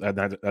 so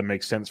that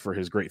makes sense for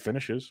his great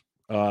finishes.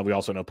 We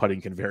also know putting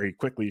can vary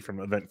quickly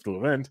from event to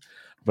event,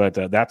 but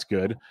that's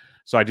good.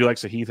 So I do like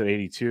Sahith at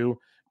 82.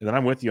 And then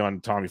I'm with you on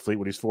Tommy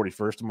Fleetwood. He's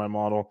 41st in my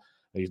model.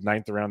 He's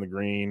 9th around the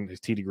green. His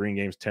tee to green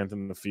game's 10th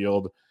in the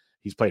field.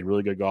 He's played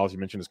really good golf. You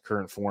mentioned his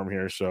current form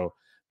here. So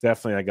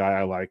definitely a guy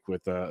I like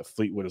with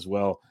Fleetwood as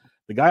well.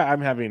 The guy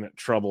I'm having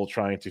trouble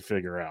trying to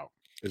figure out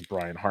is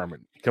Brian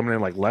Harman. Coming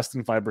in like less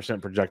than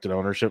 5% projected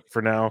ownership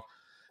for now.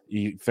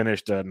 He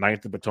finished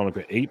 9th at Potomac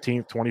with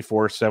 18th,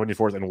 24th,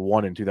 74th, and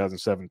 1 in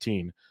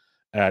 2017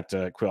 at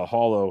Quail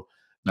Hollow.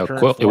 No,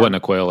 it wasn't a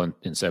Quail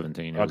in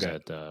 17. It was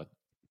at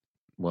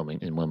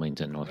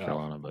Wilmington, North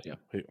Carolina. But yeah,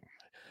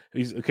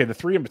 he's okay. The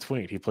 3 in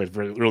between, he played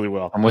really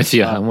well. I'm with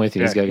you.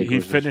 He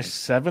finished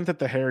 7th at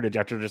the Heritage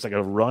after just like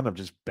a run of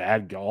just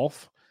bad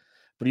golf.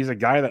 But he's a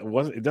guy that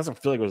it doesn't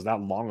feel like it was that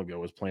long ago,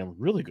 was playing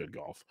really good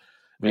golf.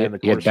 And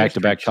he had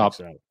back-to-back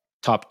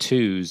top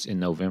twos in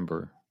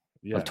November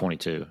of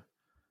 22.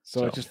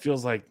 So it just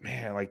feels like,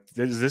 man, like,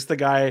 is this the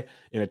guy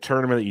in a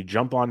tournament that you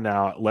jump on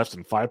now at less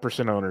than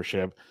 5%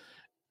 ownership?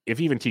 If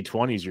even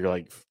T20s, you're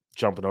like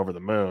jumping over the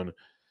moon.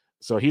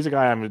 So he's a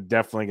guy I'm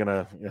definitely going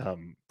to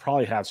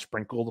probably have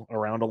sprinkled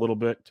around a little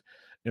bit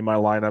in my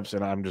lineups.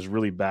 And I'm just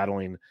really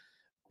battling.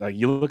 Like,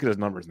 you look at his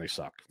numbers and they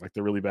suck. Like,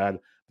 they're really bad.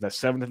 That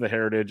 7th at the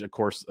Heritage, of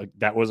course, like,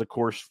 that was a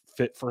course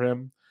fit for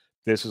him.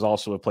 This is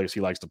also a place he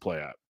likes to play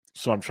at.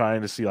 So I'm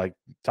trying to see, like,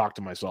 talk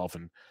to myself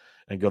and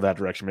go that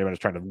direction. Maybe I'm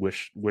just trying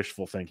to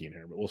wishful thinking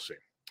here, but we'll see.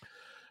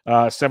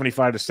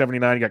 75 to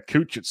 79, you got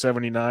Cooch at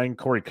 79,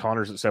 Corey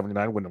Connors at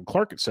 79, Wyndham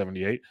Clark at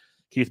 78,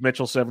 Keith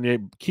Mitchell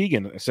 78,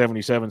 Keegan at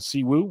 77,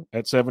 Siwoo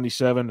at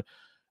 77,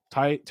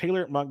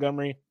 Taylor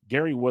Montgomery,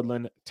 Gary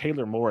Woodland,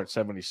 Taylor Moore at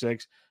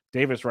 76,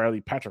 Davis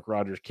Riley, Patrick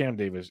Rogers, Cam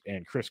Davis,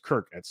 and Chris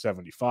Kirk at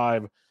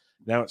 75.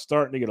 Now it's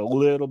starting to get a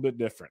little bit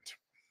different.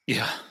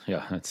 Yeah,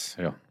 it's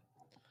a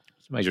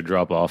major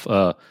drop off.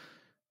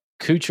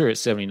 Kuchar at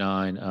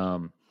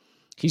 79.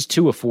 He's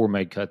 2 of 4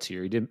 made cuts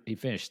here. He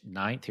finished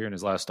 9th here in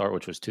his last start,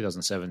 which was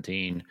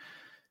 2017.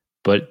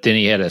 But then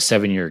he had a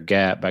 7-year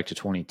gap back to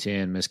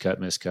 2010,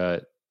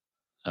 miscut,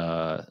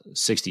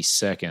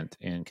 62nd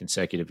in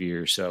consecutive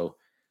years. So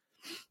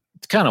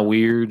it's kind of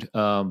weird.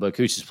 But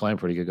Kuch is playing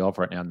pretty good golf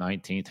right now.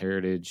 19th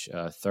Heritage,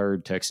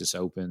 3rd Texas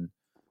Open.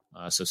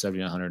 So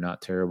 7,900,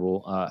 not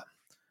terrible. I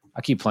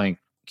keep playing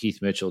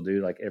Keith Mitchell,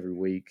 dude, like every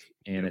week,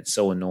 and it's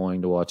so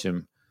annoying to watch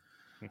him.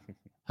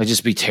 I'd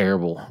just be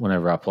terrible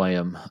whenever I play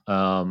him.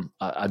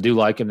 I do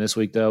like him this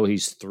week, though.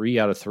 He's 3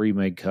 out of 3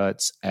 made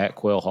cuts at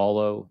Quail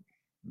Hollow.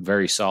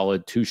 Very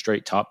solid. 2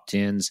 straight top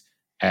 10s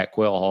at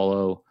Quail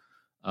Hollow.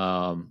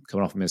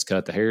 Coming off a miscut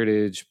at the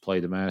Heritage,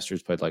 played the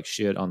Masters, played like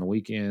shit on the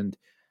weekend.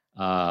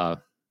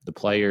 The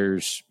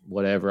Players,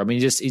 whatever. I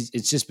mean, it's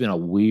just been a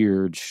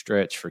weird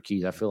stretch for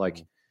Keith. I feel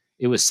like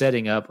it was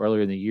setting up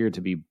earlier in the year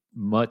to be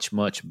much,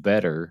 much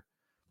better,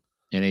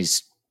 and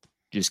he's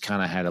just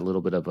kind of had a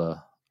little bit of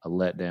a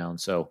letdown.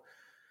 So,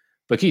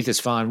 but Keith is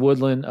fine.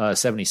 Woodland,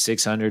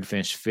 7,600,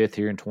 finished 5th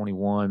here in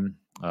 21.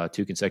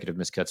 2 consecutive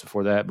miscuts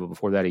before that, but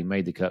before that he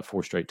made the cut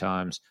 4 straight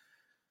times.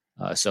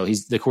 So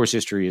the course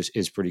history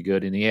is pretty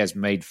good, and he has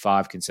made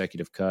 5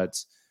 consecutive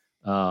cuts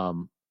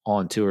on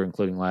tour,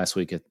 including last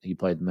week he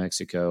played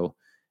Mexico,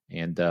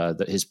 and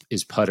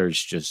his putter's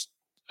just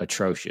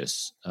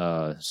atrocious.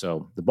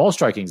 So the ball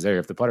striking's there.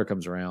 If the putter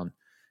comes around,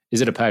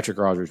 is it a Patrick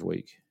Rogers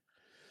week?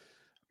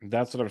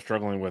 That's what I'm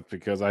struggling with,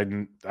 because I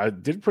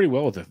did pretty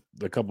well with it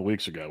a couple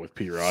weeks ago with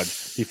P. Rod.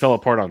 He fell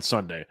apart on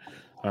Sunday.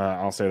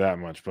 I'll say that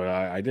much, but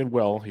I did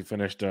well. He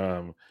finished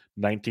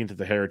 19th at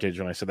the Heritage,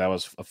 and I said that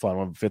was a fun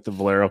one. 5th at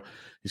Valero.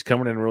 He's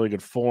coming in really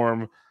good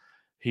form.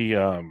 He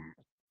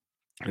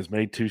has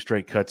made 2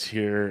 straight cuts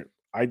here.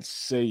 I'd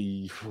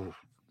say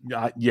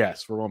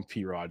yes, we're on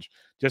P. Rod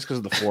just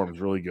because the form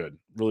is really good,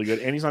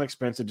 and he's not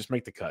expensive. Just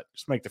make the cut.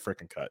 Just make the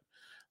freaking cut.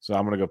 So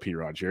I'm gonna go P.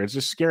 Rod here. It's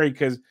just scary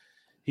because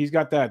he's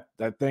got that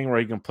thing where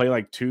he can play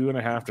like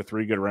 2.5 to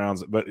 3 good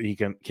rounds, but he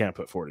can't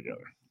put 4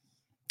 together.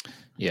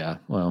 Yeah,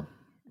 well,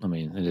 I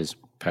mean, it is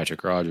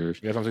Patrick Rogers.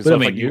 Yeah, so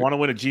like you want to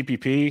win a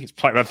GPP, he's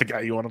probably not the guy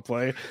you want to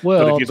play. Well,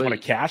 but if you just want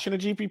to cash in a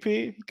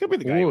GPP, he could be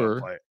the guy you want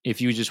to play. If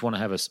you just want to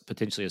have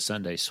potentially a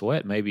Sunday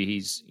sweat, maybe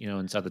he's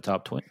inside the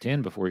top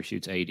 10 before he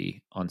shoots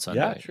 80 on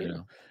Sunday. Yeah,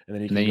 true.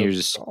 And then you're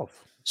just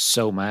golf.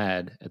 so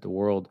mad at the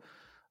world.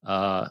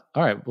 All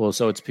right. Well,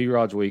 so it's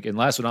P-Rod's week. And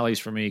last but not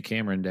least for me,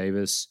 Cameron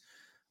Davis,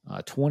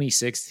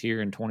 26th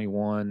here in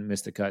 21,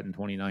 missed the cut in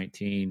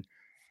 2019.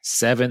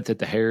 7th at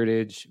the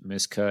Heritage,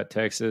 miscut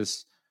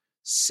Texas.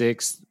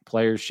 6th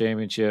Players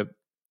Championship,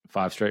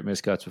 5 straight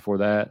miscuts before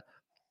that.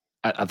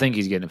 I think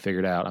he's getting it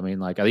figured out. I mean,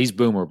 like, he's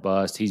boom or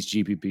bust. He's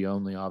GPP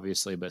only,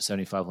 obviously, but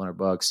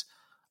 $7,500,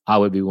 I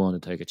would be willing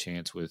to take a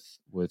chance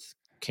with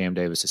Cam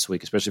Davis this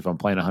week, especially if I'm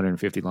playing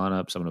 150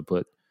 lineups. I'm going to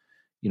put,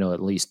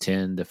 at least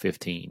 10 to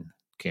 15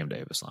 Cam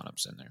Davis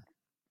lineups in there.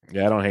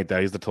 Yeah, I don't hate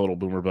that. He's the total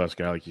boomer bust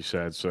guy, like you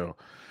said. So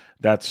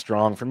that's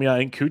strong for me. I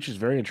think Cooch is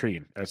very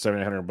intriguing at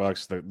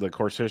 $7,800. The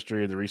course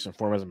history, the recent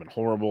form hasn't been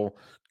horrible.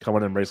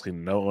 Coming in basically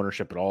no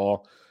ownership at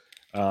all.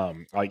 I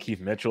like Keith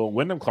Mitchell.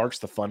 Wyndham Clark's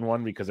the fun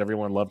one because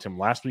everyone loved him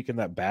last week in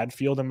that bad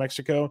field in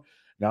Mexico.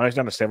 Now he's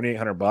down to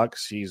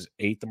 $7,800. He's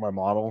 8th in my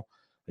model.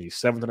 He's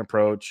 7th in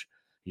approach.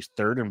 He's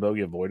 3rd in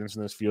bogey avoidance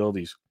in this field.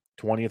 He's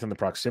 20th in the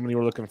proximity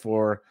we're looking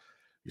for.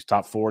 He's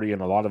top 40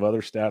 and a lot of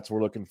other stats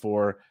we're looking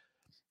for.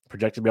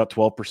 Projected to be about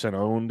 12%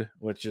 owned,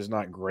 which is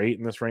not great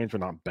in this range, but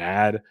not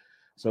bad.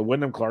 So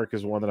Wyndham Clark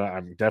is one that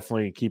I'm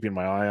definitely keeping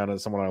my eye on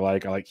as someone I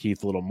like. I like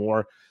Keith a little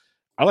more.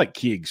 I like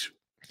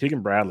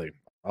Keegan Bradley.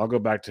 I'll go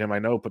back to him. I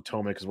know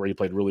Potomac is where he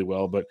played really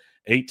well, but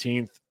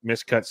 18th,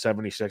 miscut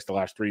 76 the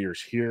last 3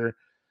 years here.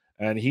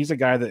 And he's a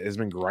guy that has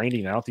been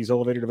grinding out these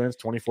elevated events,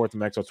 24th in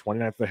Mexico,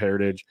 29th at the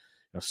Heritage,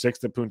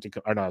 6th at Punta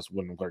Cana. No, it's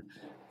Wyndham Clark.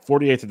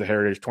 48th at the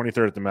Heritage,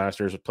 23rd at the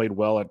Masters. Played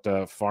well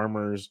at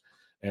Farmers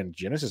and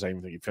Genesis. I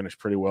even think he finished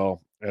pretty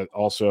well.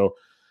 Also,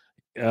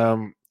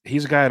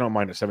 he's a guy I don't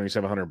mind at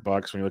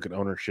 $7,700. When you look at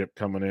ownership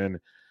coming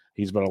in,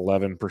 he's about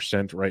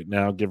 11% right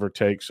now, give or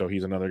take. So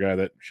he's another guy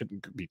that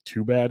shouldn't be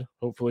too bad,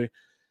 hopefully.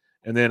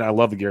 And then I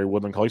love the Gary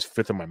Woodland call. He's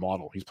 5th in my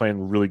model. He's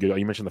playing really good.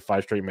 You mentioned the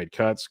 5 straight made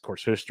cuts,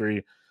 course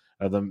history.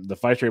 The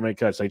 5 straight made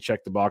cuts, they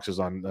check the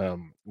boxes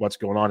on what's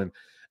going on. And,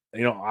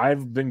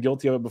 I've been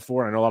guilty of it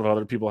before. I know a lot of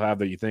other people have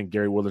that. You think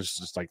Gary Woodland's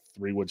just like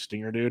 3-wood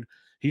stinger, dude.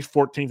 He's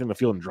 14th in the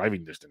field in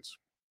driving distance.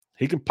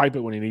 He can pipe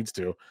it when he needs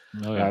to.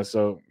 Oh, yeah.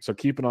 So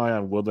keep an eye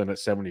on Woodland at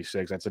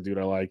 76. That's a dude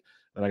I like.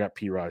 And I got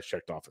P-Raj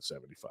checked off at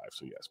 75.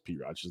 So, yes,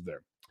 P-Raj is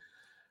there.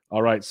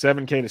 All right,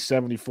 7K to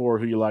 74.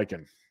 Who you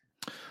liking?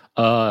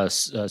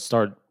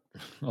 Start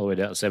all the way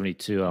down to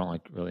 72. I don't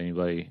like really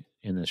anybody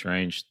in this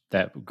range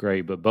that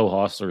great, but Bo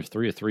Hostler,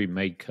 3 of 3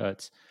 made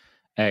cuts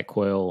at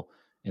Quail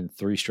and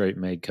 3 straight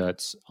made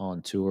cuts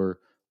on tour.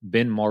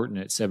 Ben Martin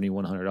at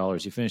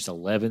 $7,100. He finished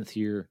 11th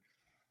here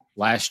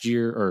last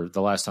year, or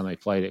the last time they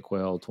played at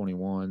Quail,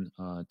 21.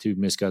 2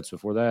 missed cuts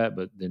before that,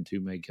 but then 2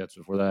 made cuts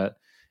before that.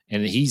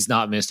 And he's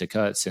not missed a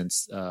cut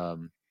since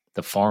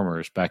the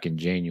Farmers back in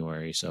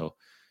January. So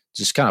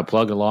just kind of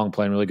plugged along,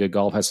 playing really good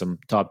golf. Has some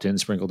top 10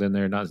 sprinkled in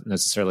there, not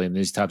necessarily in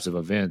these types of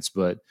events,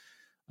 but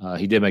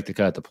he did make the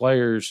cut at the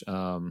Players.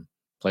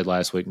 Played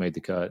last week, made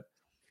the cut.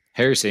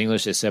 Harris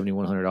English at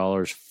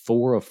 $7,100.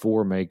 4 of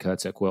 4 made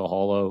cuts at Quail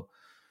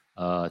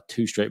Hollow.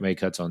 2 straight made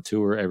cuts on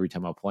tour. Every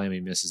time I play him, he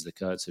misses the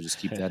cut, so just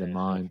keep that in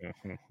mind.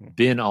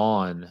 Ben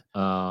On,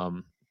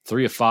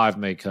 3 of 5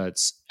 made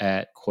cuts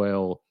at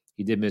Quail.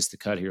 He did miss the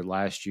cut here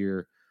last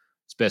year.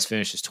 His best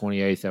finish is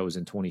 28th. That was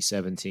in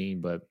 2017,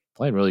 but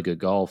playing really good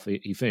golf.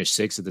 He finished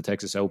 6th at the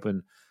Texas Open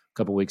a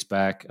couple weeks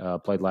back.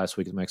 Played last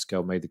week in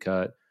Mexico, made the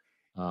cut.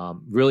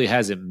 Really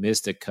hasn't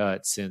missed a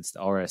cut since the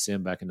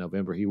RSM back in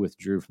November. He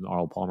withdrew from the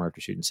Arnold Palmer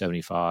after shooting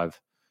 75.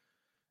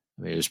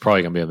 I mean, it was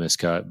probably going to be a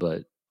miscut,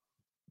 but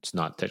it's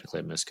not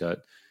technically a miscut.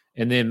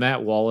 And then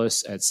Matt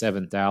Wallace at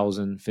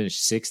 7,000,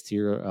 finished 6th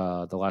here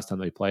the last time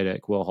they played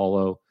at Quail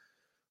Hollow,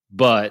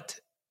 but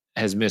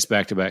has missed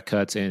back-to-back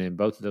cuts. And in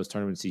both of those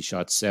tournaments, he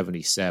shot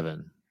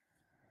 77.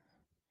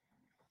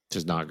 Which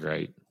is not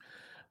great.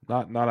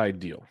 Not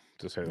ideal,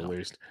 to say the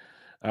least.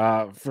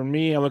 For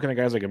me, I'm looking at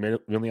guys like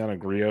Emiliano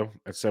Grillo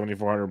at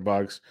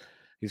 $7,400.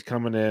 He's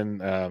coming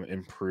in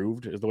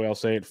improved, is the way I'll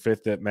say it.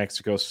 5th at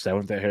Mexico,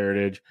 7th at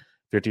Heritage,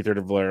 53rd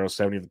at Valero,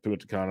 70th at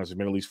Punta Cana. He's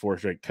made at least 4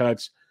 straight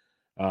cuts.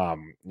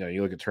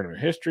 You look at tournament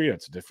history,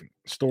 that's a different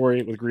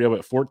story with Grillo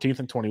at 14th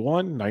and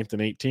 21, 9th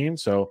and 18.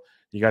 So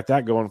you got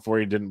that going for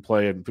you. Didn't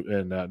play in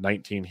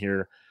 19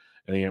 here,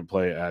 and he didn't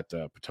play at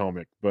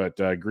Potomac. But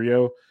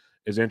Grillo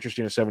is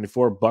interesting at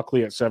 74.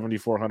 Buckley at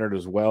 7,400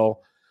 as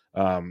well.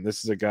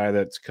 This is a guy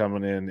that's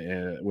coming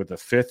in with a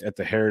 5th at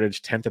the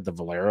Heritage, 10th at the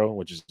Valero,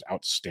 which is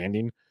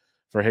outstanding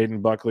for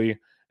Hayden Buckley.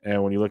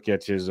 And when you look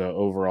at his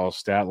overall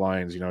stat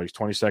lines, he's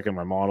 22nd in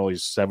my model.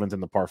 He's 7th in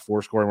the par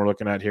 4 scoring we're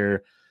looking at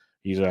here.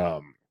 He's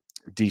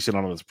decent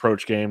on his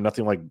approach game.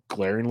 Nothing like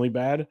glaringly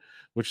bad,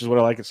 which is what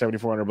I like at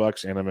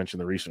 $7,400. And I mentioned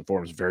the recent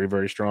form is very,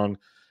 very strong.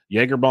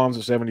 Jaeger-Bombs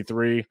at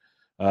 73,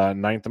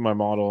 9th in my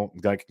model.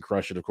 Guy can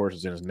crush it, of course,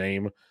 is in his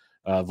name.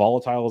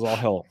 Volatile is all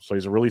hell. So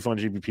he's a really fun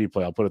GPP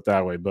play. I'll put it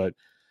that way. But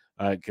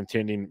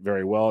contending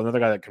very well. Another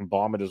guy that can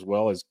bomb it as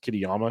well is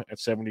Kitayama at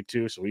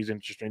 72. So he's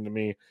interesting to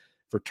me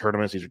for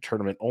tournaments. These are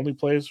tournament-only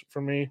plays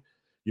for me.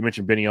 You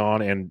mentioned Benny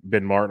On and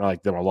Ben Martin. I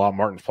like them a lot.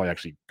 Martin's play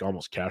actually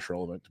almost cash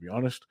relevant, to be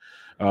honest.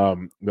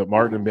 But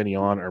Martin and Benny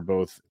On are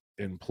both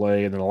in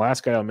play. And then the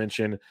last guy I'll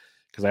mention,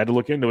 because I had to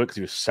look into it because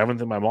he was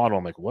 7th in my model.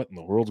 I'm like, what in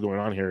the world's going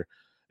on here?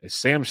 It's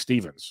Sam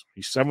Stevens.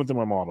 He's 7th in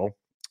my model.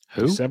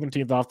 Who? He's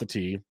 17th off the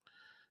tee.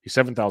 He's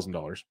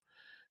 $7,000.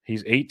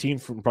 He's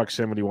 18th from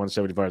proximity,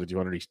 175 to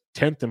 200. He's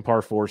 10th in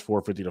par fours,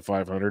 450 to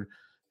 500.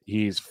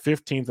 He's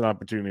 15th in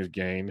opportunities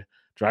gained.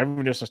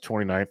 Driving distance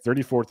 29th,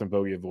 34th in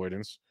bogey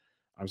avoidance.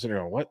 I'm sitting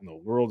there going, what in the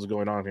world's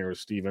going on here with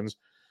Stevens?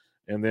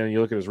 And then you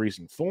look at his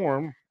recent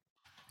form,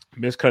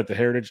 miscut at the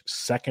Heritage,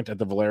 2nd at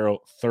the Valero,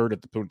 3rd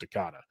at the Punta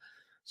Cana.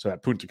 So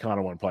that Punta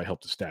Cana one probably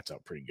helped the stats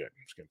out pretty good.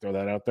 I'm just going to throw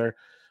that out there.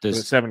 But at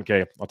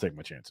 7K, I'll take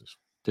my chances.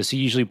 Does he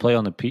usually play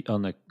on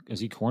the? Is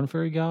he Corn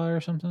Ferry guy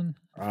or something?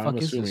 I'm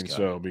assuming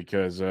so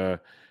because let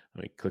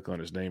me click on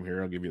his name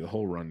here. I'll give you the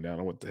whole rundown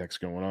on what the heck's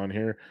going on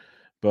here.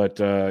 But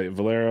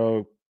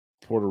Valero,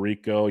 Puerto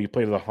Rico, you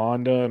played the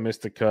Honda,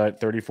 missed the cut,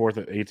 34th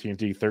at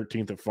AT&T,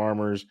 13th at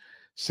Farmers,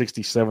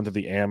 67th at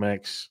the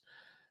Amex.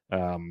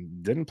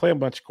 Didn't play a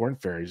bunch of Corn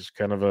Ferries.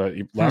 Kind of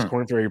a last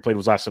Corn Ferry he played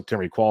was last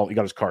September. He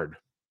got his card.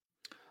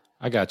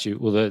 I got you.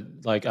 Well,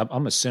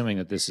 I'm assuming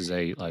that this is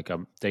a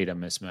data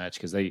mismatch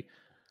because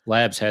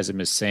Labs has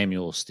him as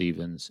Samuel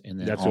Stevens, and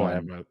then that's what I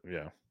have.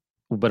 Yeah,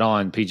 but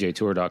on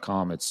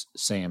PGAtour.com it's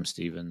Sam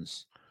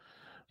Stevens,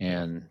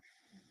 and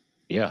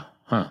yeah,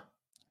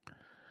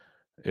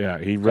 yeah,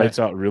 he writes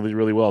out really,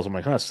 really well. So I'm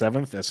like,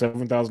 7th at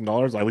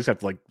 $7,000. I at least have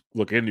to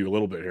look into a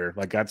little bit here.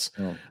 That's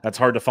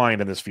hard to find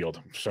in this field.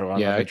 So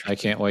I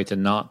can't wait to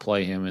not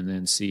play him and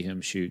then see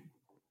him shoot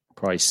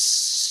probably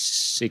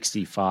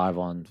 65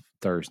 on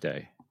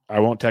Thursday. I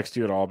won't text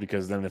you at all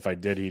because then if I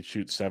did, he'd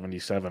shoot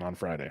 77 on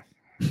Friday.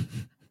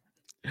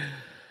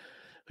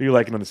 Who you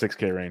liking in the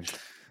 6K range?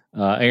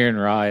 Aaron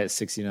Rye at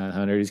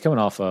 6,900. He's coming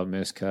off a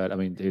miscut. I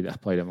mean, dude, I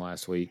played him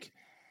last week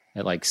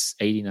at like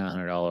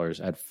 $8,900.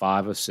 I had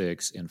 5 of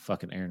 6, and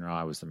fucking Aaron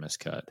Rye was the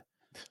miscut.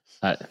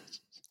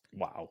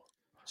 Wow.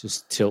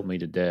 Just tilt me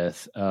to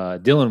death.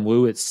 Dylan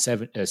Wu at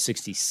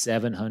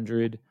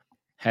 6,700.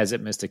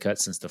 Hasn't missed a cut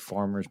since the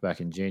Farmers back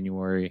in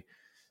January. A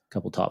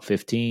couple top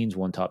 15s,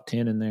 1 top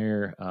 10 in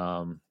there.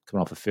 Coming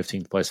off a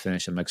 15th place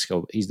finish in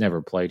Mexico. He's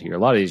never played here. A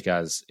lot of these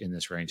guys in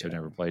this range have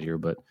never played here,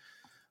 but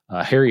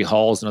Harry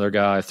Hall's another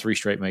guy, 3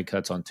 straight made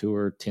cuts on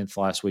tour, 10th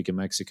last week in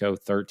Mexico,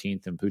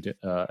 13th in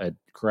at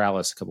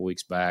Corrales a couple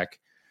weeks back.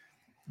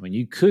 I mean,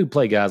 you could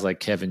play guys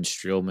like Kevin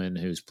Streelman,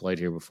 who's played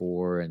here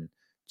before, and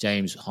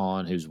James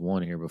Hahn, who's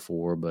won here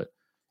before, but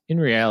in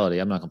reality,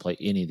 I'm not going to play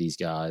any of these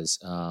guys.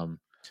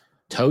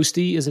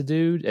 Toasty is a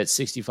dude at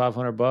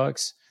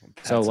 $6,500.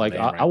 So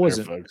I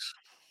wasn't,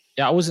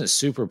 I wasn't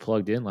super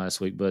plugged in last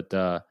week, but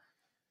dude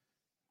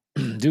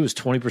was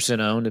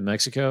 20% owned in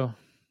Mexico.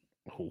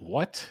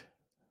 What?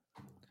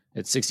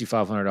 At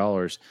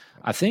 $6,500.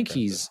 I think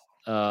he's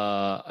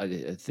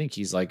I think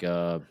he's like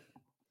I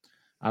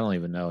don't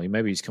even know.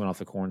 Maybe he's coming off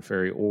the Corn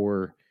Ferry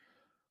or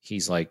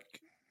he's like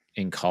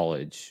in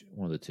college,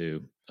 one of the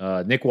two.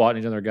 Nick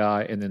Watney's another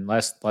guy, and then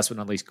last but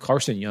not least,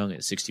 Carson Young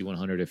at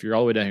 6,100. If you're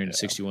all the way down here in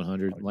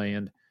 6,100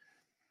 land,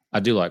 I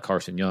do like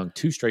Carson Young.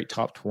 2 straight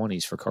top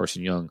 20s for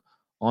Carson Young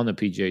on the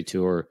PGA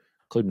Tour,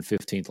 including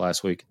 15th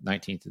last week,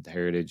 19th at the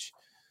Heritage.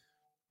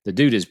 The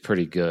dude is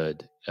pretty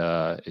good.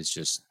 It's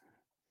just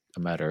a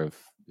matter of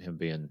him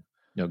being,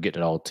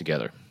 getting it all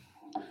together.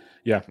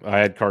 Yeah, I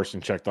had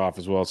Carson checked off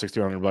as well.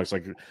 $6,200.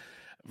 Like,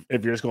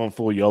 if you're just going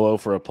full YOLO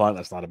for a punt,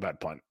 that's not a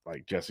bad punt,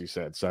 like Jesse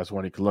said. So that's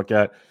one you could look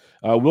at.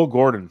 Will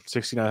Gordon,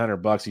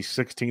 $6,900. He's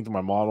 16th in my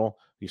model.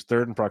 He's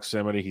 3rd in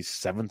proximity. He's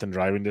 7th in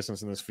driving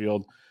distance in this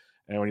field.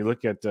 And when you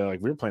look at,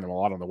 we were playing him a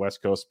lot on the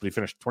West Coast, but he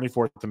finished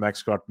 24th in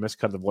Mexico,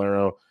 miscut the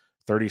Valero,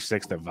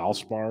 36th at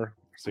Valspar.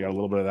 So you got a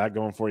little bit of that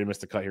going for you. Missed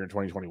the cut here in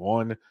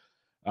 2021.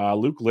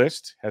 Luke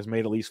List has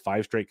made at least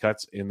 5 straight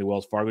cuts in the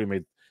Wells Fargo. He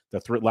made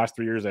the last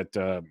 3 years at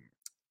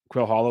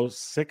Quail Hollow,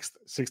 6th,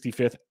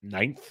 65th,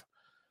 9th.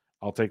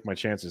 I'll take my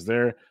chances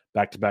there.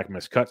 Back-to-back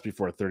missed cuts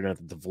before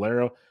 39th at the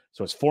Valero.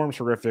 So his form's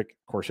horrific.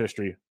 Course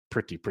history,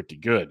 pretty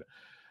good.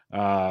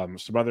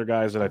 Some other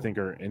guys that I think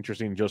are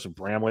interesting. Joseph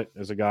Bramlett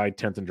is a guy,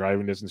 10th in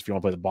driving distance. If you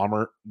want to play the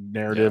bomber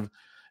narrative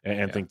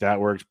and think that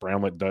works,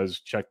 Bramlett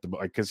does check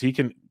because he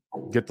can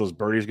get those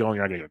birdies going.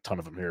 You're not going to get a ton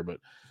of them here, but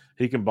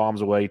he can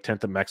bombs away.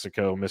 10th in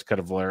Mexico, miscut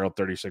of Valero,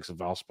 36th of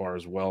Valspar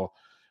as well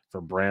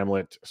for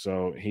Bramlett.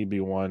 So he'd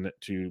be one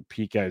to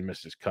peek at and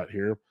miss his cut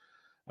here.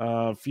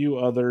 A few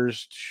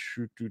others,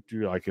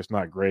 like it's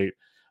not great.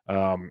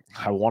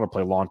 I want to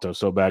play Lonto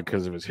so bad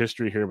because of his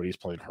history here, but he's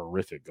playing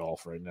horrific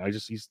golf right now.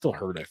 He's still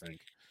hurt, I think.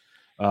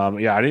 I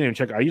didn't even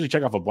check. I usually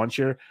check off a bunch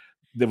here.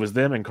 There was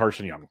them and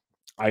Carson Young.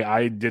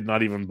 I did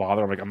not even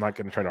bother. I'm like, I'm not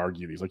going to try to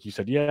argue these. Like you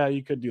said, yeah,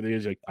 you could do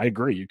these. Like, I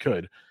agree, you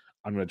could.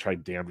 I'm going to try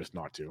damnedest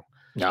not to.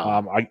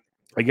 No.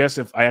 I guess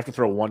if I have to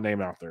throw one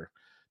name out there,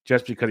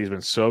 just because he's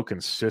been so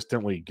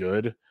consistently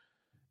good,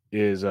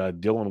 is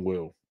Dylan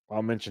Wu.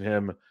 I'll mention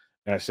him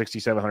at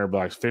 $6,700,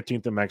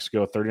 15th in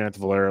Mexico, 39th at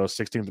Valero,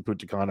 16th at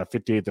Punta Cana,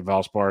 58th at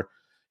Valspar.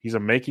 He's a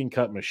making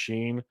cut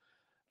machine.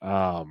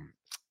 I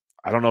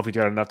don't know if he's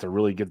got enough to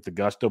really get the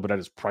gusto, but at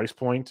his price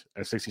point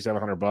at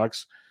 $6,700,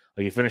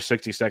 like he finished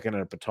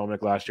 62nd at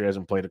Potomac last year,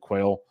 hasn't played a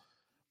quail.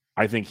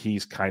 I think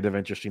he's kind of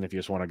interesting if you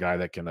just want a guy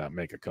that can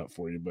make a cut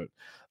for you, but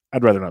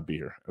I'd rather not be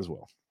here as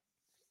well.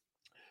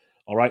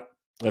 All right,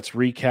 let's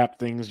recap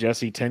things.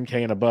 Jesse,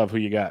 10K and above, who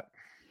you got?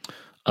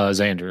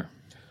 Xander.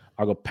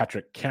 I'll go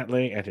Patrick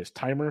Cantlay and his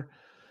timer.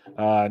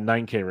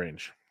 9K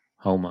range.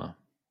 Homa.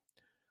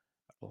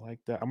 I like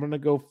that. I'm going to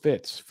go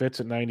Fitz. Fitz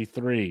at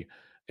 93.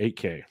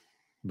 8K.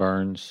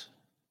 Burns.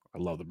 I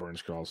love the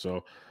Burns call.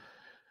 So,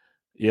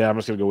 yeah, I'm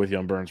just going to go with you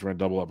on Burns. We're going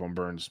to double up on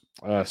Burns.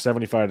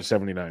 75 to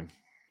 79. I'm going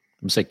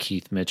to say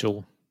Keith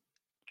Mitchell.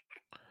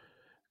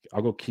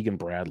 I'll go Keegan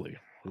Bradley.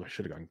 Ooh, I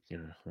should have gone. Yeah,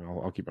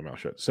 I'll keep my mouth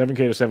shut. 7K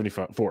to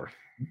 74.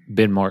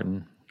 Ben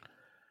Martin.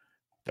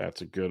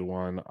 That's a good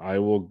one. I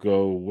will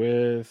go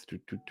with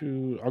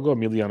I'll go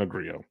Emiliano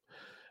Grillo.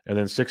 And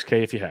then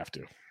 6K if you have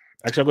to.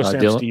 Actually, I'll go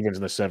Sam Stevens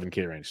in the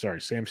 7K range.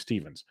 Sorry, Sam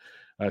Stevens.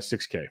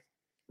 6K.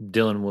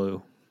 Dylan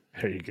Wu.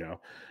 There you go.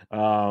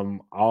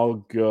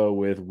 I'll go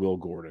with Will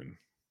Gordon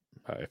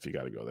if you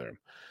got to go there.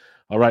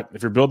 All right.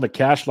 If you're building a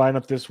cash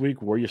lineup this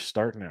week, where are you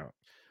starting out?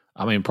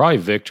 I mean, probably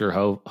Victor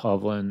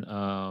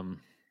Hovland.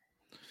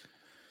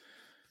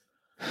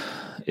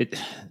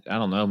 I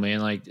don't know,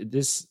 man. Like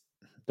this,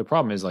 the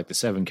problem is like the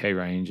 7K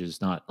range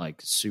is not like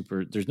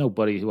super. There's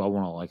nobody who I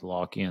want to like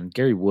lock in.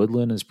 Gary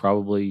Woodland is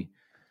probably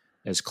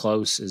as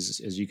close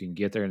as you can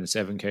get there in the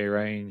 7K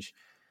range.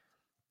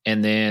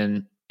 And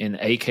then in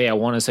 8K, I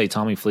want to say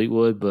Tommy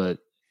Fleetwood, but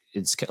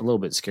it's a little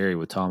bit scary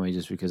with Tommy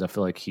just because I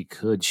feel like he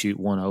could shoot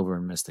one over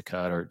and miss the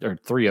cut or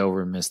 3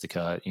 over and miss the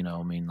cut. You know,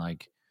 I mean,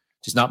 like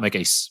just not make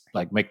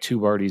make 2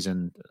 birdies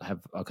and have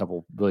a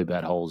couple really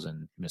bad holes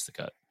and miss the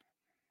cut.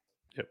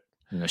 Yep.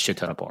 And a shit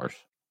ton of pars.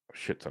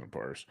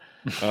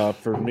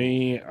 For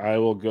me, I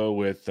will go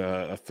with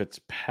a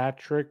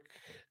Fitzpatrick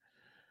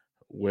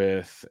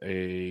with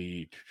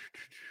a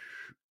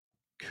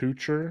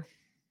Kuchar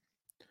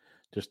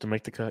just to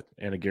make the cut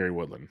and a Gary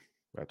Woodland.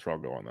 That's where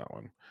I'll go on that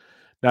one.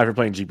 Now, if you're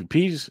playing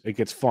GPPs, it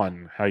gets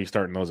fun. How are you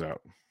starting those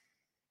out?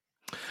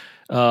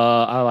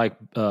 I like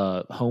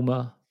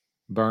Homa,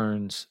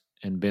 Burns,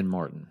 and Ben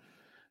Martin.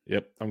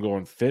 Yep. I'm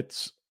going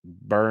Fitz,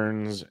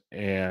 Burns,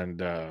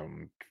 and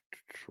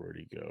where'd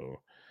he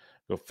go?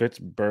 Go Fitz,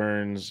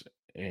 Burns,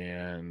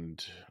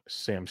 and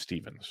Sam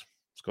Stevens.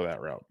 Let's go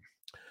that route.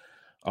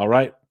 All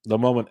right. The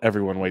moment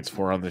everyone waits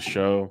for on this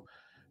show.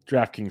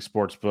 DraftKings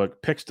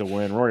Sportsbook picks to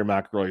win. Rory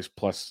McIlroy's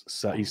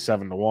he's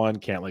 7-1.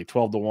 Cantlay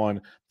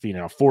 12-1.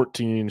 Finau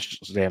 14.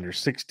 Xander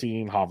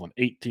 16. Hovland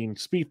 18.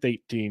 Spieth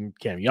 18.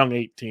 Cam Young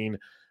 18.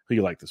 Who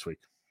you like this week?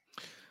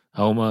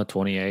 Homa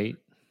 28.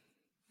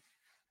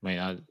 I mean,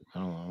 I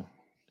don't know.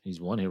 He's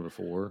won here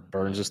before.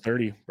 Burns is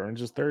 30.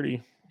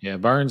 Yeah,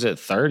 Burns at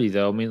 30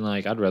 though. I mean,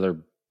 like I'd rather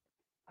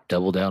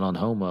double down on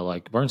Homa.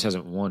 Like Burns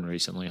hasn't won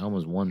recently.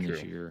 Homa's won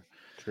this year.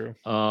 True.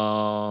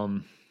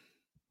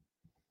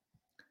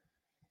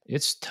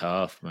 It's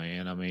tough,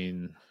 man. I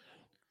mean,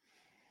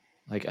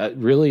 like,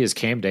 really, is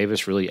Cam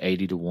Davis really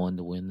 80-1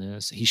 to win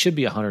this? He should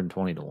be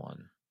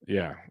 120-1.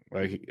 Yeah,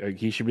 like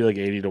he should be like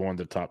 80-1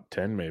 to top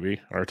 10,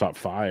 maybe, or top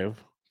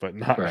 5, but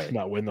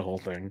not win the whole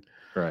thing.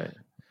 Right.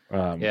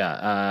 I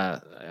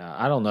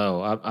don't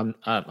know.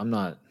 I'm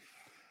not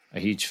a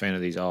huge fan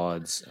of these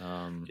odds.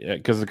 Yeah,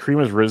 because the cream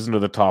has risen to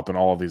the top in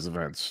all of these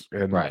events,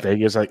 and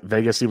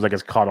Vegas seems like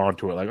it's caught on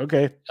to it. Like,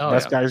 okay,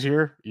 best guys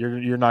here.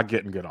 You're not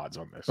getting good odds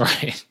on this.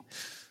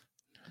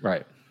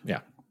 Right.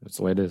 Yeah, that's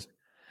the way it is.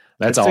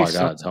 That's all I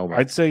got.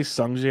 I'd say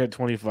Sungjae at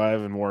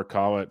 25 and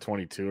Morikawa at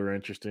 22 are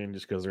interesting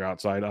just because they're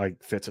outside.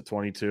 Like Fitz at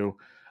 22.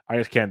 I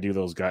just can't do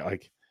those guys.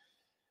 Like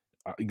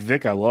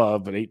Vic, I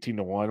love, but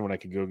 18-1 when I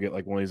could go get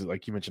like one of these,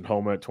 like you mentioned,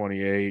 Homa at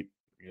 28.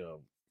 You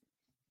know,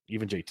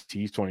 even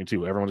JT's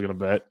 22. Everyone's going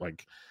to bet.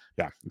 Like,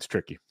 yeah, it's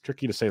tricky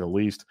to say the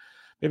least.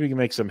 Maybe you can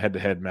make some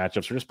head-to-head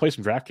matchups or just play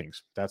some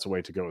DraftKings. That's a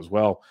way to go as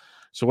well.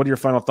 So, what are your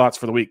final thoughts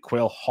for the week,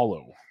 Quail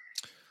Hollow?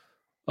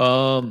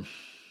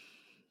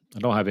 I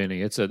don't have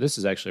any. This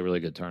is actually a really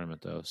good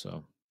tournament though,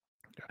 so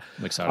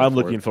I'm excited. I'm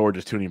looking forward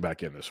to tuning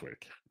back in this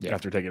week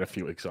after taking a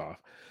few weeks off.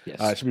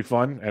 Yes. It should be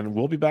fun, and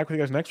we'll be back with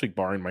you guys next week,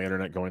 barring my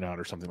internet going out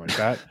or something like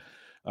that.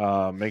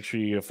 Make sure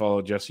you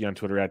follow Jesse on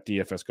Twitter at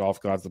DFS Golf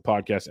Gods, the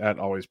podcast at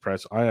Always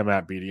Press. I am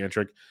at BD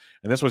Intric,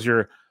 and this was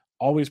your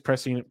Always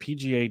Pressing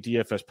PGA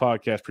DFS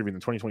podcast previewing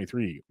the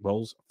 2023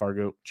 Wells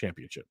Fargo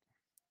Championship.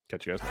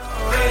 Catch you guys next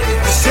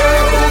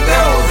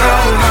time.